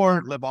own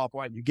support, live off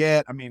what you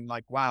get. I mean,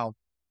 like, wow.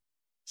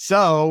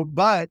 So,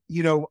 but,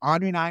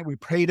 Audrey and I, we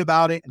prayed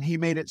about it and he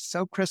made it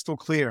so crystal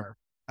clear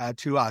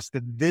to us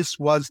that this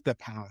was the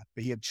path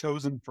that he had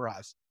chosen for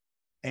us.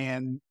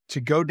 And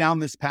to go down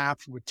this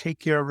path, he would take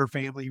care of her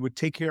family. He would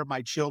take care of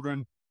my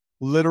children.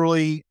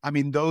 Literally, I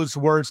mean, those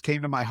words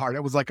came to my heart.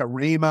 It was like a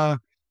rhema,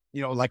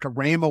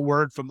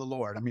 word from the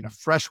Lord. I mean, a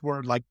fresh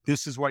word, like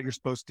this is what you're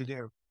supposed to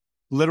do.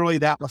 Literally,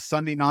 that was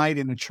Sunday night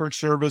in a church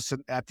service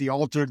at the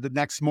altar. The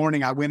next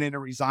morning, I went in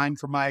and resigned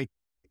from my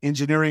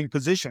engineering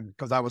position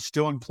because I was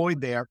still employed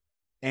there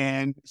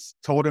and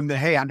told him that,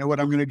 hey, I know what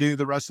I'm going to do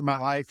the rest of my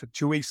life. And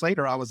 2 weeks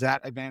later, I was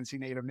at Advancing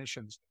Native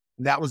Missions.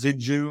 And that was in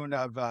June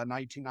of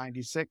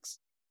 1996.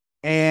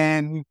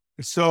 And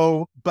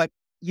so, but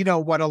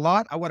what I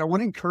want to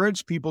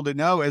encourage people to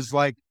know is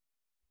like,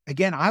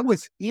 again, I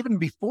was, even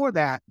before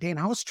that, Dan,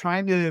 I was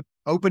trying to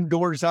open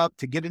doors up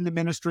to get into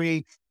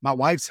ministry. My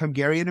wife's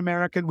Hungarian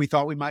American. We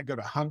thought we might go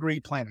to Hungary,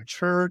 plant a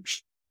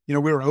church. We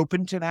were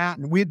open to that.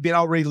 And we had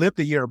already lived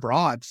a year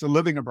abroad. So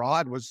living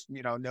abroad was,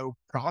 no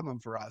problem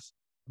for us.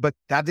 But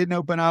that didn't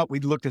open up.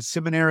 We looked at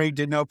seminary,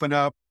 didn't open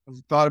up.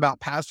 Thought about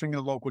pastoring a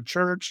local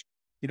church,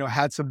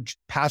 had some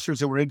pastors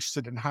that were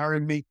interested in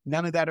hiring me.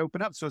 None of that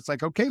opened up. So it's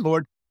like, okay,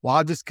 Lord, well,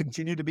 I'll just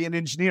continue to be an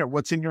engineer.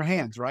 What's in your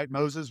hands, right?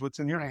 Moses, what's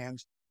in your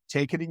hands?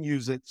 take it and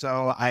use it.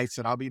 So I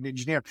said, I'll be an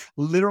engineer.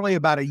 Literally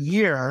about a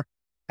year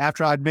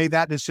after I'd made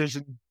that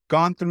decision,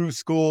 gone through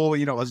school,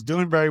 was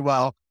doing very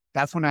well.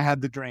 That's when I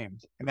had the dream.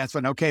 And that's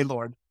when, okay,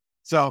 Lord.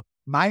 So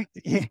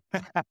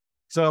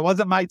so it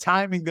wasn't my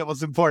timing that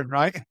was important,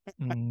 right?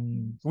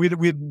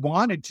 We'd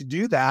wanted to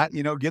do that,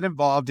 get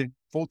involved in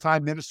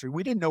full-time ministry.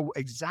 We didn't know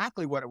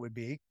exactly what it would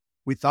be.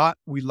 We thought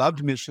we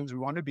loved missions. We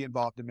wanted to be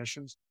involved in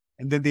missions.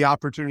 And then the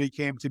opportunity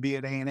came to be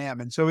at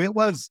A&M. And so it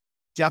was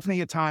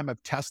definitely a time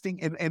of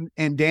testing.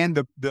 And Dan,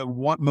 the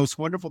most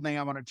wonderful thing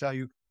I want to tell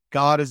you,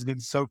 God has been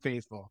so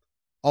faithful.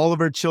 All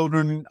of our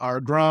children are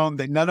grown.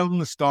 None of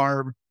them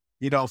starved.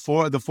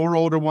 The four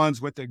older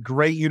ones went to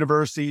great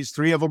universities.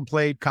 3 of them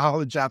played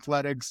college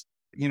athletics.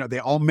 They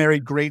all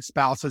married great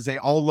spouses. They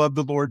all love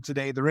the Lord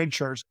today. They're in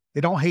church.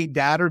 They don't hate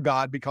dad or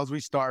God because we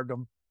starved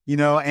them,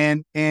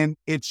 and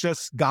it's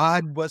just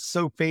God was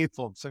so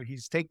faithful. So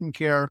he's taking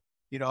care,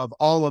 of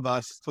all of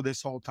us for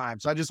this whole time.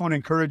 So I just want to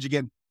encourage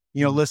again,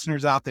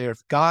 listeners out there,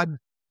 if God,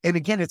 and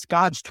again, it's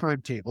God's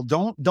timetable.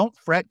 Don't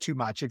fret too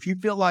much. If you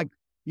feel like,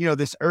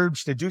 this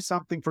urge to do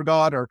something for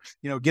God or,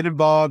 get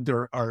involved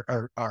or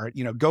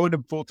go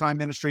into full-time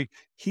ministry,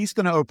 he's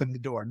going to open the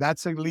door.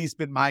 That's at least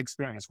been my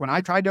experience. When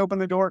I tried to open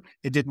the door,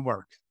 it didn't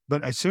work.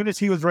 But as soon as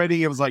he was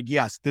ready, it was like,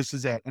 yes, this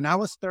is it. And I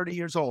was 30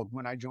 years old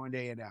when I joined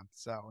A&M.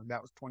 So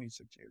that was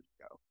 26 years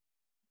ago.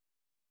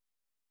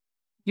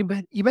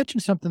 You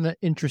mentioned something that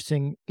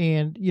interesting,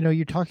 and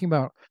you're talking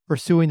about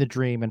pursuing the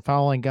dream and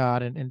following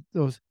God and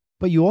those,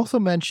 but you also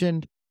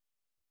mentioned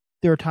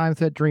there are times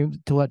that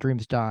to let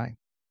dreams die.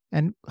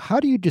 And how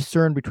do you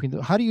discern between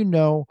how do you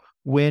know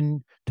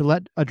when to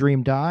let a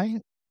dream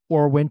die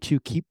or when to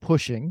keep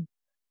pushing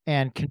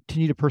and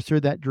continue to pursue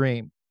that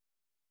dream?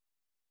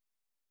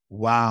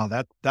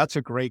 Wow, that's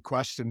a great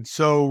question.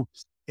 So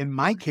in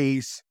my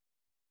case,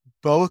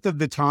 both of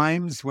the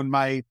times when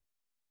my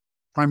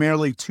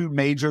primarily 2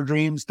 major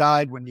dreams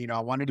died, when, I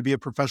wanted to be a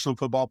professional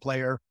football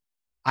player,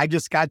 I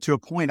just got to a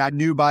point. I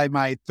knew by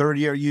my 3rd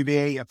year at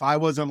UVA, if I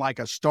wasn't like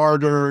a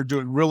starter,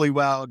 doing really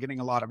well, getting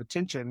a lot of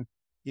attention,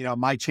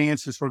 my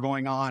chances for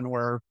going on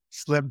were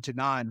slim to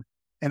none.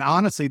 And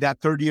honestly,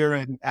 that 3rd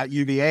year at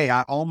UVA,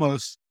 I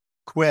almost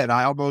quit.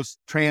 I almost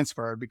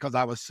transferred because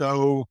I was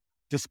so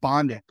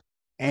despondent.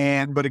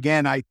 But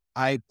again,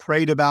 I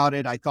prayed about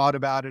it. I thought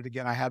about it.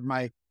 Again, I had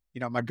my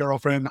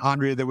girlfriend,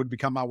 Andrea, that would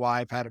become my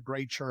wife, had a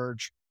great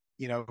church,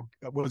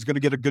 was going to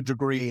get a good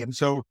degree. And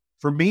so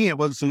for me, it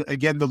was,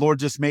 again, the Lord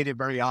just made it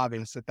very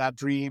obvious that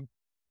dream,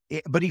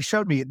 but he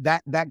showed me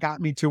that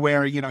got me to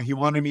where, he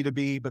wanted me to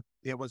be, but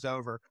it was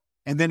over.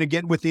 And then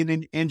again, within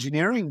an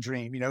engineering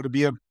dream, to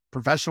be a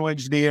professional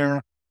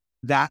engineer,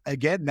 that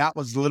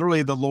was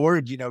literally the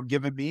Lord,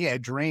 giving me a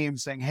dream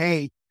saying,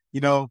 hey,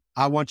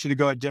 I want you to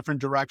go a different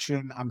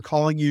direction. I'm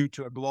calling you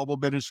to a global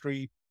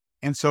ministry.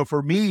 And so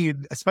for me,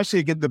 especially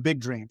again, the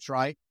big dreams,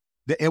 right?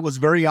 It was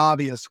very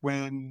obvious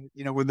when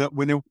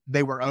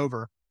they were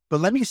over. But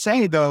let me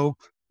say though,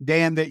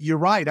 Dan, that you're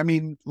right. I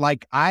mean,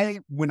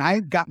 when I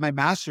got my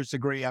master's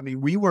degree, I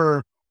mean,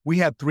 we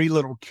had 3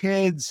 little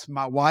kids.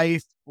 My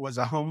wife was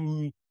a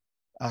home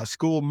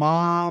school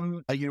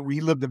mom. We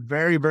lived a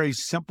very, very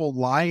simple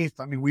life.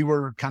 I mean, we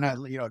were kind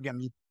of,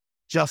 again,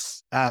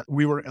 just,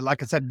 we were,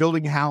 like I said,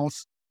 building a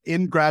house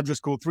in graduate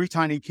school, 3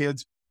 tiny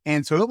kids.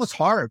 And so it was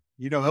hard,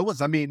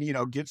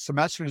 get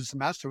semester to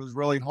semester was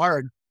really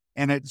hard.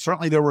 And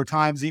certainly there were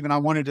times even I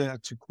wanted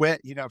to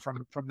quit,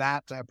 from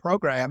that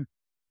program.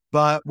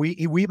 But we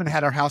even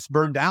had our house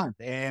burned down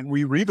and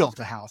we rebuilt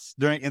the house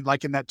in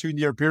that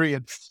 2-year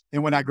period.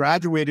 And when I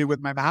graduated with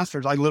my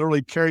master's, I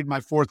literally carried my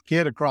 4th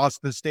kid across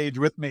the stage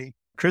with me,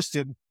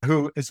 Kristen,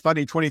 who is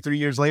funny, 23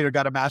 years later,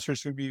 got a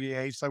master's from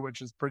UVA,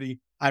 which is pretty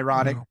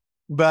ironic. Wow.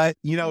 But,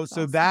 that's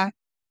so awesome. That,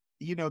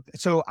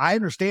 so I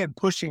understand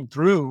pushing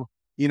through,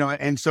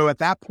 and so at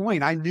that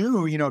point I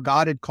knew,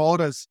 God had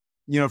called us,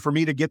 for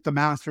me to get the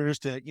master's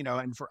to,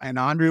 and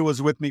Andrea was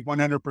with me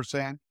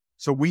 100%.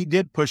 So we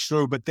did push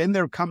through, but then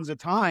there comes a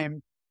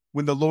time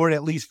when the Lord,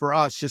 at least for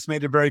us, just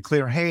made it very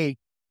clear, hey,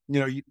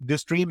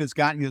 this dream has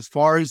gotten you as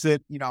far as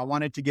it, I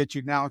wanted to get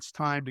you. Now it's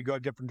time to go a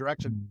different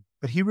direction. Mm-hmm.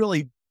 But he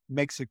really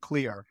makes it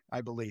clear,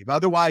 I believe.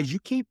 Otherwise, you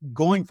keep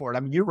going for it.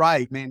 I mean, you're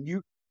right, man.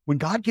 When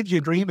God gives you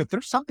a dream, if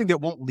there's something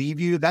that won't leave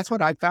you, that's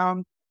what I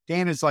found,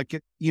 Dan, is like,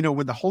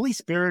 when the Holy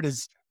Spirit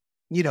is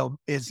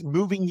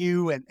moving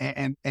you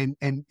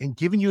and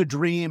giving you a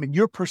dream and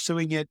you're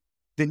pursuing it,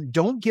 then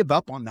don't give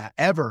up on that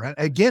ever.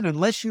 Again,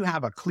 unless you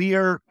have a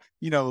clear,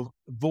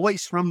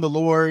 voice from the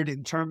Lord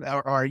in terms,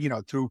 or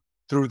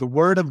through the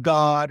Word of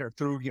God or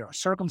through,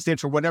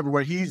 circumstance or whatever,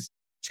 where He's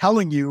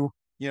telling you,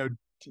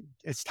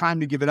 it's time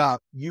to give it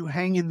up. You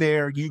hang in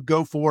there, you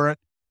go for it,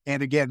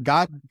 and again,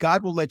 God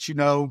will let you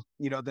know,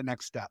 the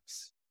next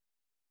steps.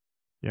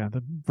 Yeah,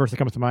 the verse that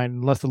comes to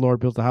mind: "Unless the Lord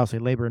builds the house, they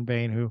labor in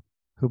vain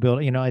who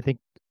build it." I think,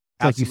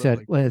 like you said,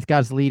 as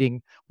God's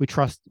leading, we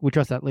trust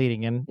that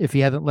leading, and if He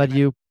hasn't led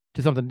you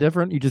to something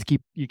different, you just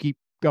keep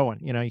going,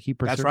 you keep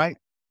pursuing. That's right.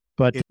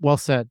 But well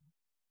said.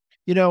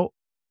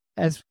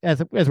 As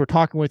we're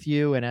talking with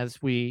you and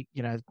as we,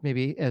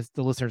 maybe as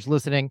the listeners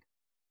listening,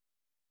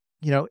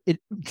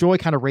 joy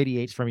kind of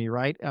radiates from you,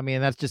 right? I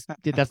mean, that's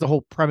the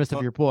whole premise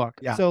of your book.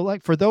 Yeah. So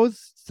like for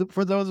those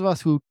of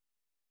us who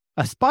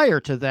aspire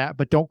to that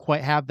but don't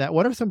quite have that,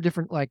 what are some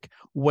different like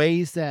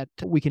ways that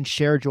we can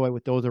share joy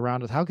with those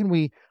around us? How can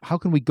we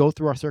go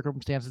through our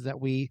circumstances that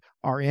we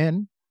are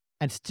in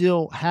and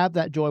still have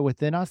that joy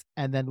within us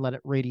and then let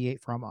it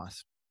radiate from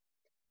us?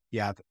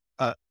 Yeah.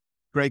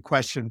 Great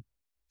question.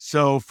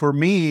 So for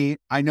me,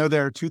 I know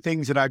there are two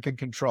things that I can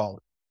control: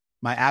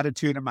 my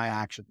attitude and my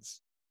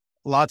actions.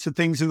 Lots of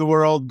things in the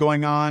world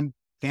going on,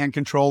 can't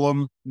control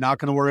them, not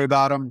going to worry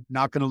about them,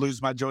 not going to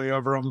lose my joy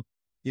over them.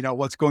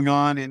 What's going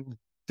on in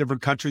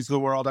different countries of the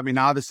world. I mean,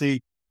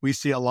 obviously we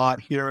see a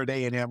lot here at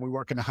A&M. We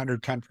work in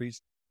 100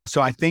 countries.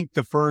 So I think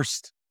the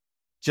first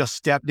just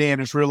step, Dan,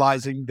 is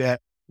realizing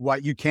that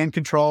what you can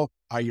control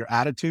are your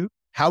attitude.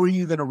 How are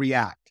you going to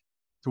react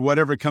to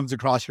whatever comes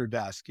across your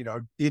desk,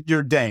 in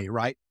your day,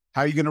 right?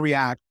 How are you going to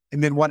react?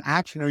 And then what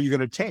action are you going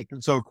to take?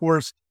 And so, of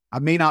course, I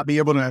may not be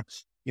able to,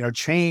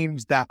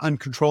 change that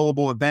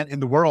uncontrollable event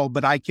in the world,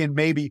 but I can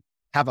maybe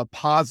have a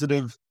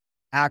positive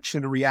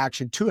action or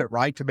reaction to it,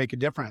 right? To make a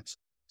difference.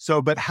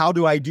 So, but how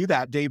do I do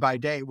that day by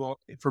day? Well,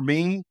 for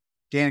me,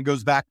 Dan, it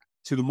goes back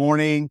to the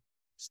morning,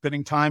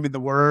 spending time in the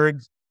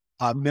Word,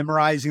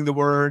 memorizing the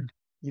Word,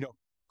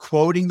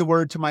 quoting the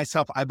Word to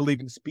myself. I believe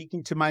in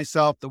speaking to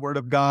myself, the Word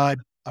of God,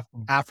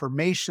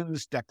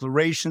 affirmations,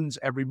 declarations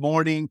every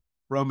morning,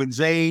 Romans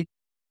 8,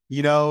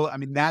 I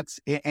mean, that's,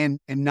 and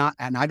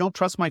I don't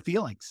trust my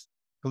feelings,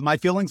 because my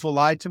feelings will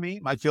lie to me.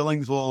 My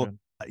feelings will,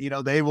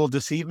 they will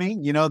deceive me.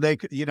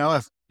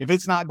 If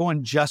it's not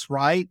going just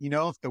right,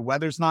 if the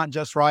weather's not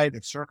just right,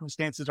 if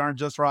circumstances aren't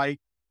just right,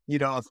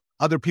 if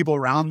other people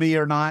around me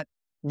are not,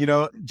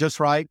 just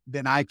right,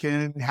 then I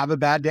can have a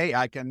bad day.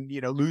 I can,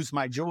 lose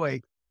my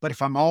joy. But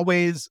if I'm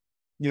always,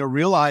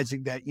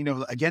 realizing that,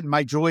 again,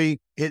 my joy,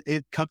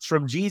 it comes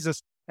from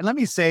Jesus. And let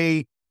me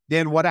say,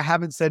 Dan, what I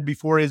haven't said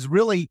before is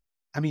really,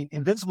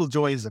 invincible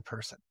joy is a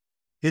person.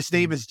 His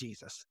name is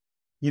Jesus.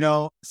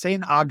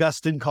 St.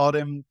 Augustine called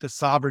him the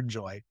sovereign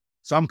joy.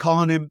 So I'm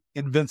calling him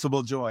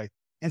invincible joy.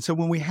 And so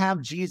when we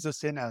have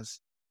Jesus in us,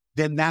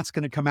 then that's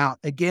going to come out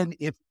again.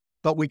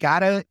 But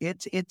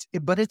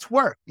it's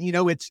work,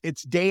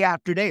 it's day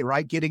after day,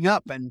 right? Getting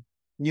up and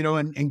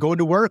going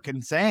to work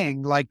and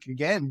saying, like,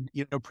 again,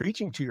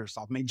 preaching to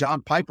yourself. I mean,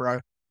 John Piper,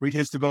 I read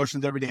his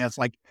devotions every day. It's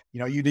like,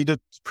 you need to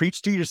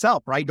preach to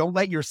yourself, right? Don't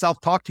let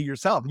yourself talk to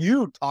yourself.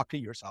 You talk to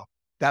yourself.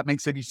 That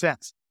makes any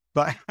sense.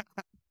 But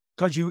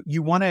because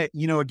you want to,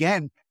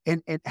 again,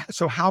 and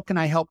so how can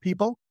I help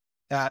people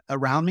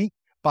around me?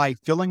 By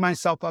filling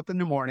myself up in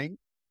the morning,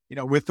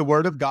 with the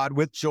Word of God,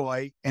 with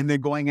joy, and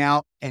then going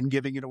out and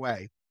giving it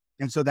away.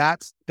 And so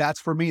that's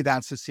for me,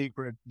 that's the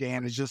secret,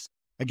 Dan, is just,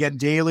 again,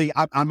 daily.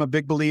 I'm a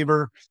big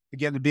believer,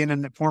 again, being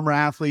a former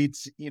athlete,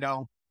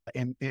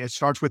 and it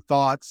starts with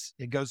thoughts,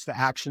 it goes to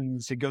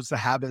actions, it goes to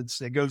habits,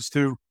 it goes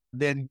to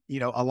then,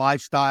 a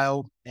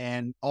lifestyle,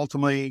 and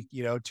ultimately,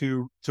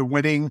 to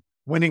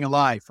winning a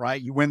life,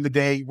 right? You win the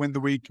day, you win the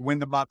week, you win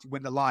the month, you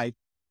win the life,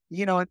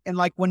 and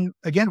like when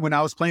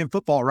I was playing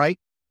football, right?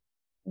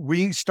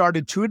 We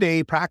started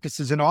 2-day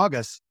practices in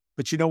August,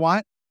 but you know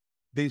what?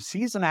 The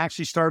season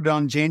actually started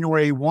on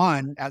January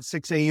 1 at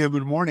 6 a.m. in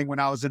the morning when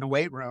I was in the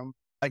weight room,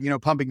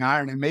 pumping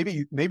iron and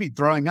maybe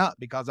throwing up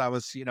because I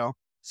was,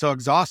 so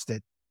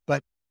exhausted.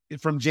 But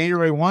from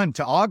January 1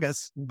 to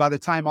August, by the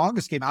time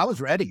August came, I was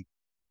ready,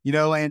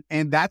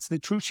 and that's the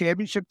true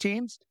championship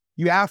teams.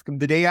 You ask them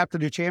the day after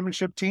the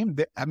championship game,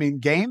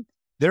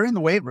 they're in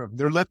the weight room,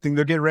 they're lifting,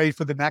 they're getting ready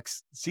for the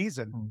next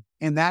season.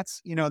 And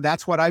that's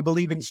what I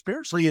believe in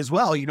spiritually as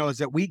well, is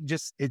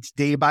that it's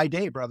day by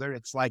day, brother.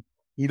 It's like,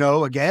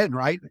 again,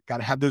 right? Got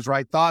to have those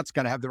right thoughts,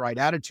 got to have the right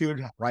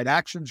attitude, right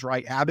actions,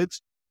 right habits.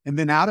 And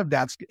then out of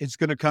that, it's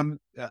going to come,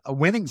 a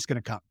winning's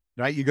going to come,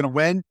 right? You're going to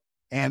win.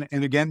 And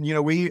again,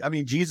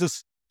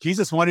 Jesus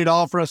won it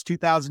all for us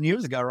 2,000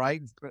 years ago,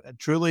 right?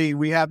 Truly,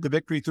 we have the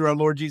victory through our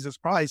Lord Jesus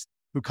Christ,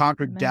 who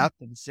conquered death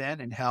and sin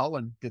and hell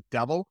and the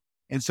devil.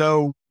 And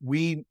so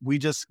we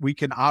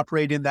can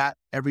operate in that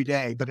every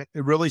day, but it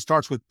really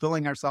starts with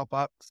filling ourselves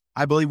up,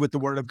 I believe, with the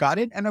Word of God,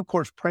 and of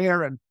course,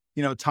 prayer and,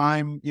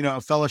 time,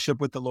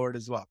 fellowship with the Lord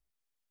as well.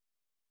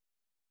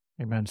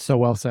 Amen. So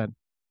well said.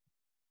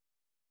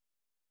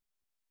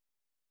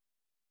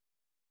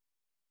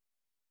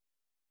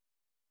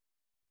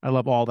 I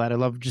love all that. I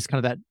love just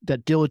kind of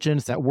that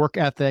diligence, that work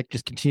ethic,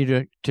 just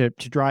continue to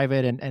drive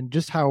it. And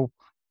just how,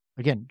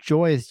 again,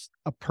 joy is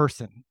a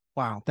person.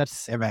 Wow.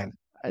 That's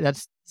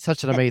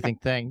such an amazing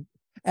thing.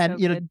 And,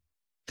 So good.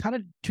 kind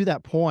of to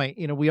that point,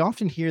 we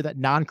often hear that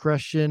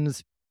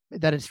non-Christians,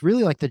 that it's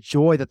really like the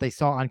joy that they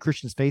saw on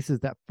Christians'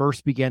 faces that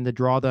first began to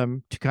draw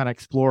them to kind of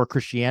explore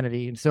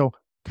Christianity. And so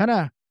kind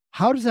of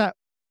how does that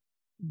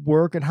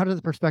work, and how does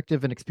the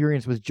perspective and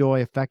experience with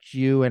joy affect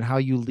you and how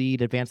you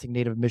lead advancing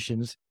Native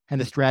missions and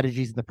the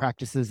strategies and the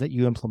practices that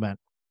you implement?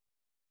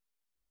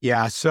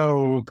 Yeah.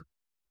 So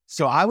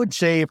I would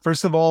say,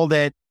 first of all,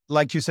 that,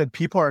 like you said,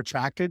 people are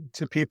attracted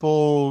to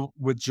people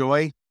with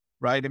joy,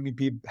 right? I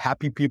mean,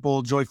 happy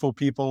people, joyful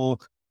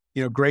people,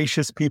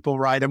 gracious people,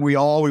 right? And we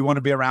want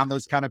to be around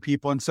those kind of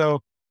people. And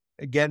so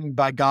again,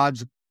 by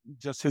God's,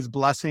 just his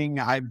blessing,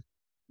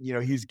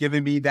 he's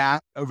given me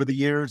that over the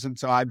years. And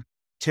so I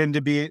tend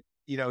to be,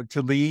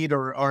 to lead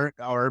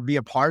or be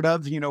a part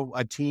of,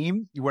 a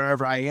team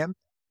wherever I am.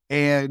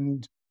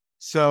 And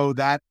so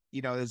that,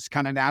 has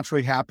kind of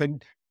naturally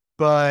happened.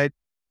 But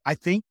I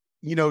think,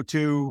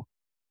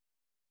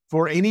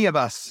 for any of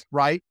us,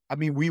 right? I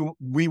mean,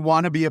 we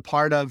want to be a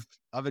part of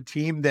a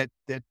team that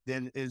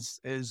is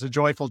a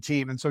joyful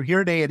team. And so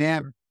here at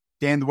A&M,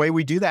 Dan, the way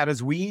we do that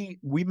is we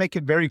make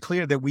it very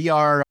clear that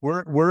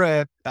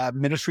we're a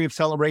ministry of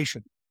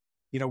celebration.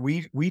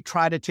 We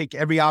try to take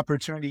every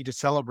opportunity to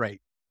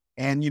celebrate.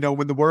 And,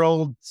 when the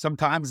world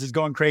sometimes is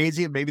going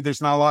crazy and maybe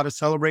there's not a lot to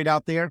celebrate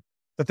out there,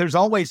 but there's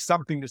always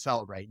something to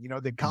celebrate,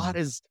 that God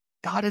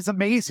is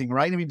amazing,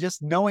 right? I mean,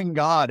 just knowing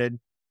God and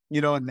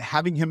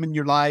having him in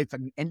your life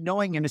and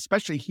knowing, and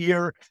especially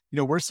here,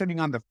 we're sitting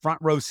on the front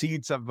row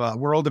seats of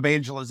world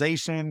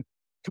evangelization,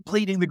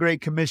 completing the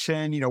Great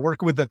Commission,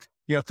 working with the,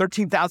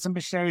 13,000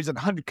 missionaries in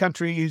 100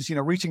 countries,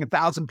 reaching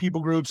 1,000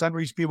 people groups,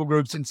 unreached people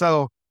groups. And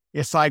so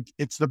it's like,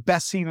 it's the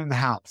best seat in the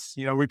house.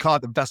 We call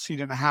it the best seat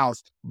in the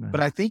house. Man.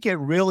 But I think it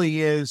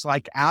really is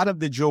like out of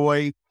the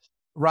joy,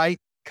 right,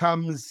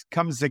 comes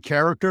the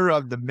character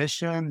of the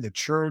mission, the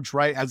church,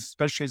 right?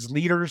 Especially as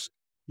leaders,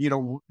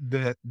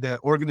 the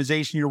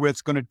organization you're with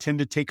is going to tend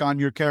to take on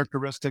your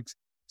characteristics.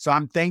 So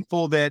I'm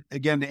thankful that,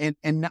 again,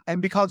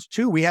 and because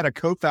too, we had a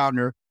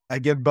co-founder,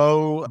 again,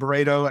 Bo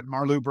Barreto and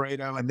Marlou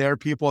Barreto, and they're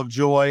people of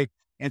joy.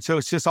 And so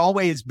it's just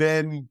always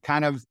been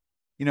kind of,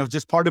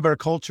 just part of our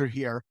culture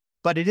here.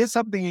 But it is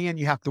something, again,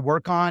 you have to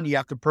work on. You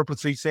have to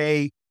purposely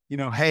say,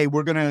 hey,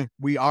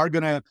 we are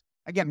going to,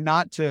 again,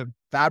 not to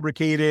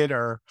fabricate it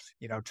or,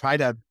 try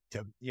to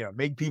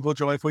make people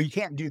joyful. You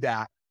can't do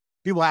that.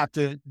 People have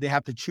to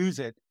choose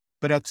it.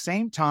 But at the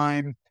same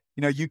time,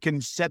 you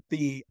can set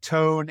the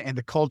tone and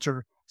the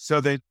culture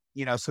so that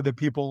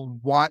people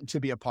want to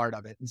be a part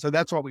of it. And so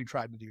that's what we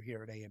try to do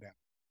here at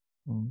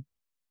A&M.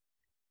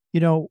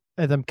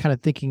 As I'm kind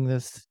of thinking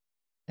this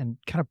and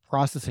kind of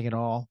processing it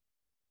all,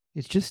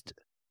 it's just,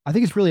 I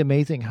think it's really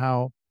amazing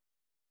how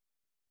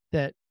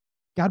that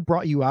God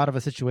brought you out of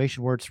a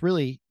situation where it's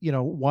really,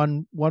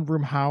 one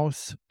room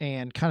house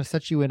and kind of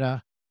sets you in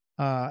a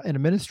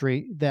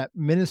ministry that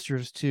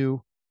ministers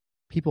to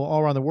people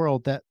all around the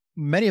world that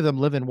many of them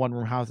live in one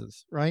room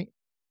houses, right?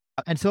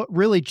 And so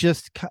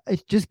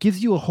it just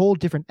gives you a whole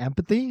different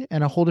empathy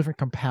and a whole different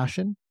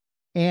compassion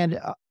and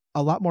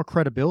a lot more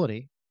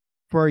credibility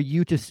for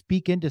you to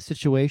speak into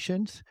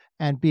situations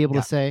and be able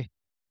to say,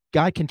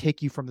 God can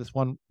take you from this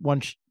one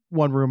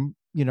room,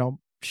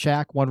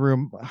 shack, one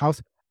room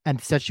house and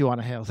set you on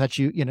a hill,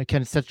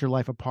 can set your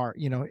life apart.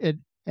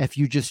 If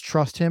you just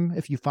trust him,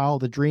 if you follow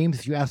the dreams,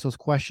 if you ask those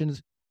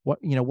questions,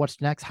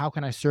 what's next? How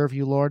can I serve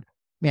you, Lord?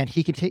 Man,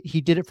 he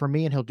did it for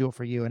me and he'll do it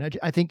for you. And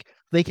I think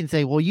they can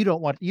say, well, you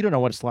don't know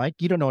what it's like.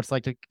 You don't know what it's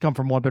like to come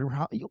from one bedroom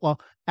house. Well,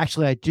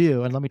 actually I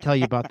do. And let me tell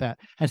you about that.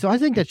 And so I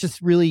think that's just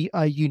really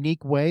a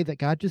unique way that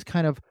God just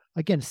kind of,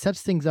 again,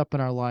 sets things up in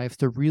our lives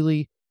to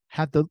really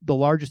have the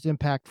largest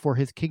impact for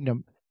his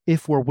kingdom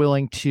if we're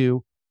willing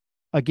to,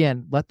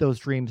 again, let those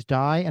dreams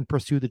die and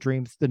pursue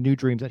the new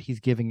dreams that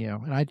he's giving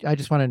you. And I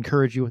just want to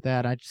encourage you with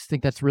that. I just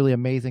think that's really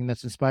amazing.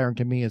 That's inspiring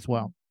to me as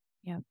well.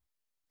 Yeah.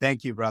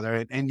 Thank you,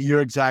 brother. And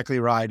you're exactly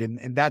right.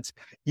 And that's,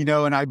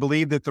 and I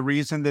believe that the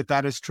reason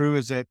that is true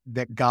is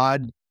that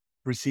God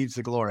receives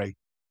the glory.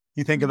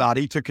 You think about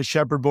it, he took a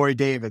shepherd boy,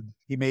 David,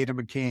 he made him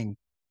a king,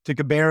 took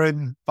a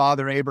barren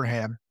father,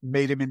 Abraham,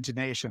 made him into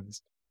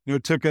nations,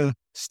 took a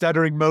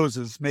stuttering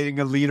Moses, made him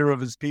a leader of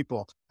his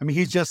people. I mean,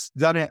 he's just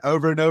done it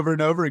over and over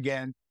and over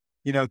again,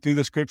 through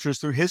the scriptures,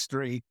 through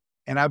history.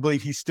 And I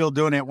believe he's still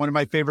doing it. One of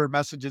my favorite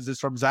messages is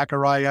from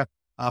Zechariah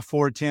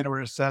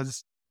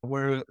 4:10,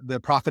 where the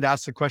prophet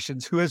asks the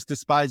questions, who has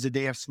despised the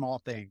day of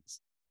small things?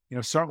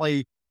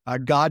 Certainly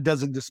God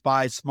doesn't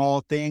despise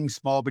small things,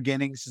 small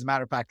beginnings. As a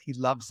matter of fact, he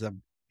loves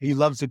them. He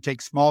loves to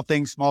take small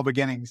things, small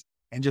beginnings,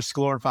 and just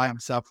glorify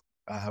himself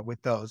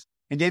with those.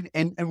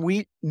 And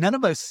we, none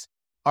of us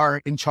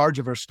are in charge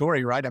of our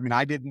story, right? I mean,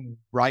 I didn't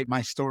write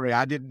my story.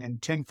 I didn't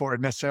intend for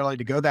it necessarily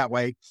to go that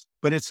way,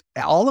 but it's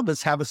all of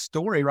us have a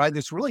story, right?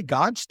 It's really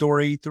God's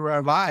story through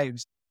our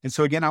lives. And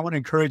so again, I want to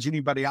encourage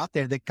anybody out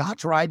there that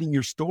God's writing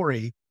your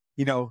story,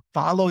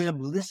 follow him,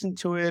 listen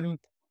to him,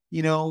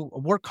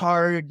 work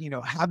hard,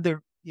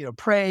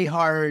 pray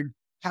hard,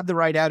 have the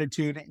right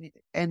attitude,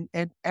 and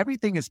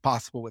everything is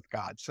possible with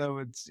God. So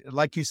it's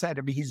like you said,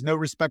 I mean, he's no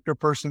respecter of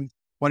person.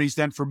 What he's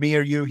done for me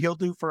or you, he'll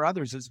do for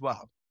others as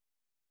well.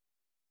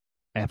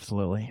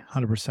 Absolutely.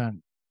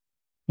 100%.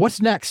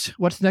 What's next?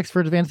 What's next for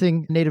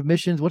advancing Native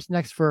missions? What's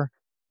next for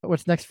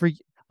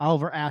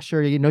Oliver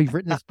Asher? You've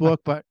written this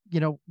book, but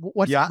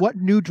what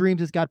new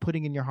dreams is God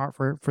putting in your heart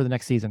for the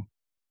next season?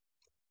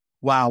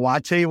 Wow. Well, I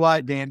tell you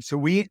what, Dan,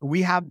 so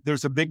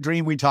there's a big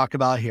dream we talk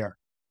about here.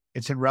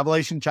 It's in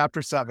Revelation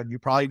chapter 7. You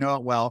probably know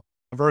it well.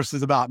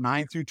 Verses about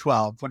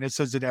 9-12, when it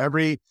says that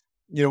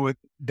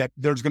that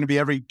there's going to be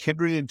every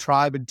kindred and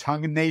tribe and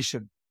tongue and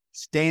nation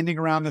standing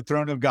around the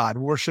throne of God,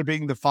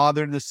 worshiping the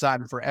Father and the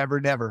Son forever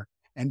and ever.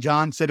 And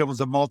John said it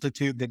was a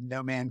multitude that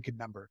no man could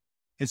number.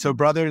 And so,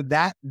 brother,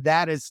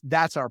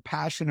 that's our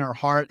passion, our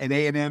heart at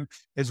A&M,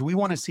 is we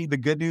want to see the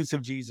good news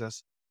of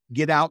Jesus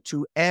get out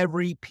to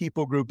every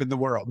people group in the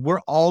world.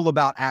 We're all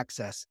about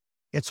access.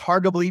 It's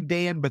hard to believe,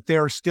 Dan, but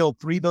there are still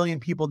 3 billion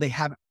people. They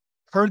haven't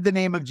heard the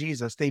name of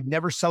Jesus. They've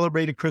never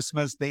celebrated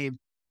Christmas. They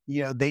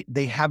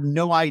have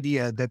no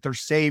idea that their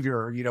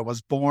Savior,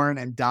 was born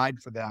and died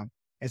for them.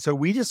 And so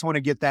we just want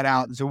to get that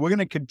out. And so we're going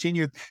to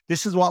continue.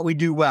 This is what we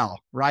do well,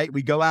 right?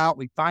 We go out,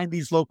 we find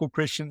these local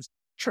Christians,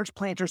 church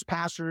planters,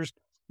 pastors,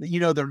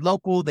 they're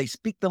local. They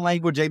speak the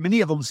language.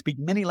 Many of them speak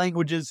many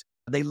languages.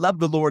 They love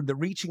the Lord. They're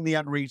reaching the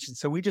unreached. And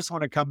so we just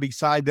want to come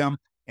beside them.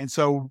 And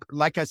so,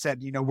 like I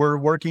said, we're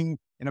working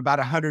in about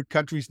 100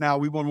 countries now.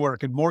 We want to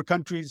work in more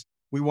countries.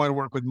 We want to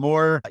work with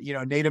more,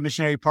 Native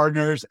missionary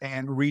partners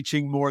and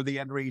reaching more of the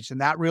unreached.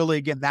 And that really,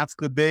 again, that's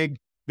the big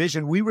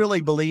vision. We really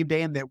believe,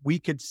 Dan, that we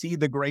could see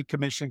the Great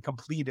Commission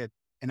completed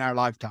in our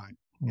lifetime.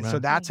 And so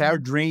that's our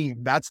dream.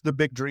 That's the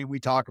big dream we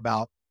talk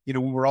about,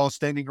 when we're all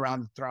standing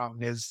around the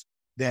throne, is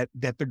that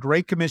the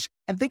Great Commission.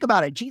 And think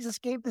about it. Jesus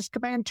gave this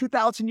command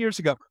 2,000 years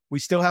ago. We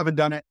still haven't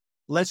done it.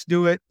 Let's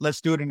do it.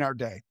 Let's do it in our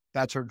day.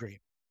 That's our dream.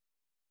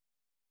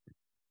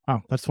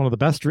 Oh, that's one of the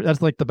best.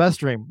 That's like the best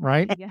dream,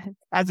 right? Yes.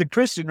 As a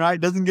Christian, right?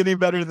 It doesn't get any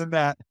better than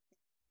that.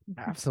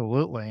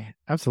 Absolutely.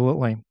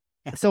 Absolutely.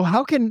 So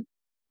how can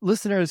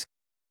listeners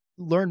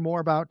learn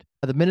more about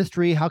the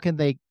ministry? Where can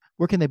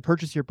they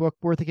purchase your book?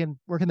 Where can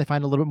they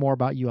find a little bit more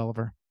about you,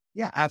 Oliver?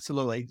 Yeah,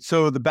 absolutely.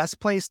 So the best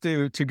place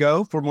to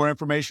go for more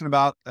information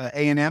about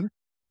A&M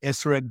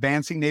is through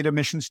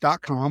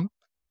advancingNativeMissions.com.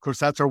 Of course,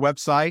 that's our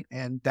website,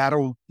 and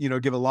that'll,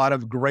 give a lot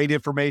of great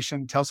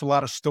information, tell us a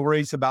lot of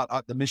stories about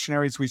the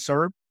missionaries we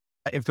serve.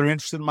 If they're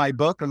interested in my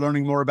book or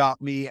learning more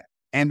about me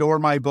and or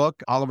my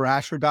book,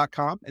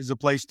 oliverasher.com is the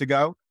place to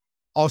go.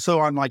 Also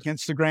on like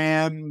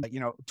Instagram,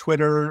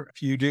 Twitter,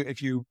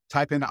 if you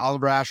type in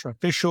Oliver Asher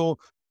Official,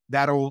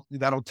 that'll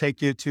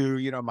take you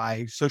to,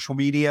 my social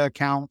media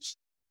accounts.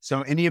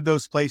 So any of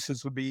those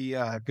places would be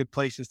good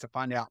places to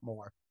find out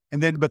more.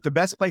 But the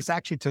best place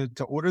actually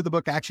to order the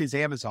book actually is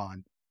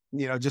Amazon.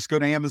 Just go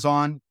to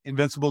Amazon,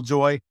 Invincible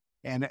Joy.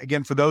 And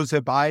again, for those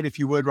that buy it, if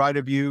you would write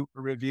a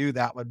review,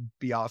 that would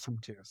be awesome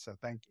too. So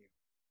thank you.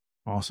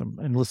 Awesome.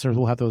 And listeners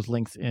will have those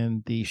links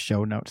in the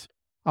show notes.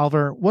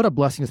 Oliver, what a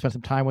blessing to spend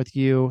some time with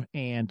you,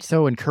 and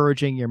so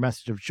encouraging, your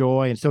message of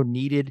joy, and so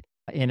needed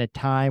in a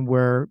time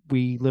where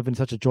we live in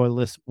such a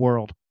joyless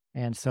world.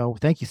 And so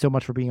thank you so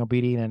much for being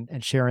obedient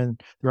and sharing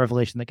the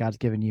revelation that God's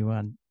given you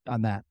on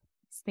that.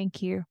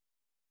 Thank you.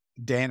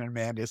 Dan and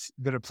Amanda, it's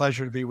been a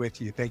pleasure to be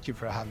with you. Thank you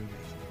for having me.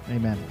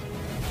 Amen.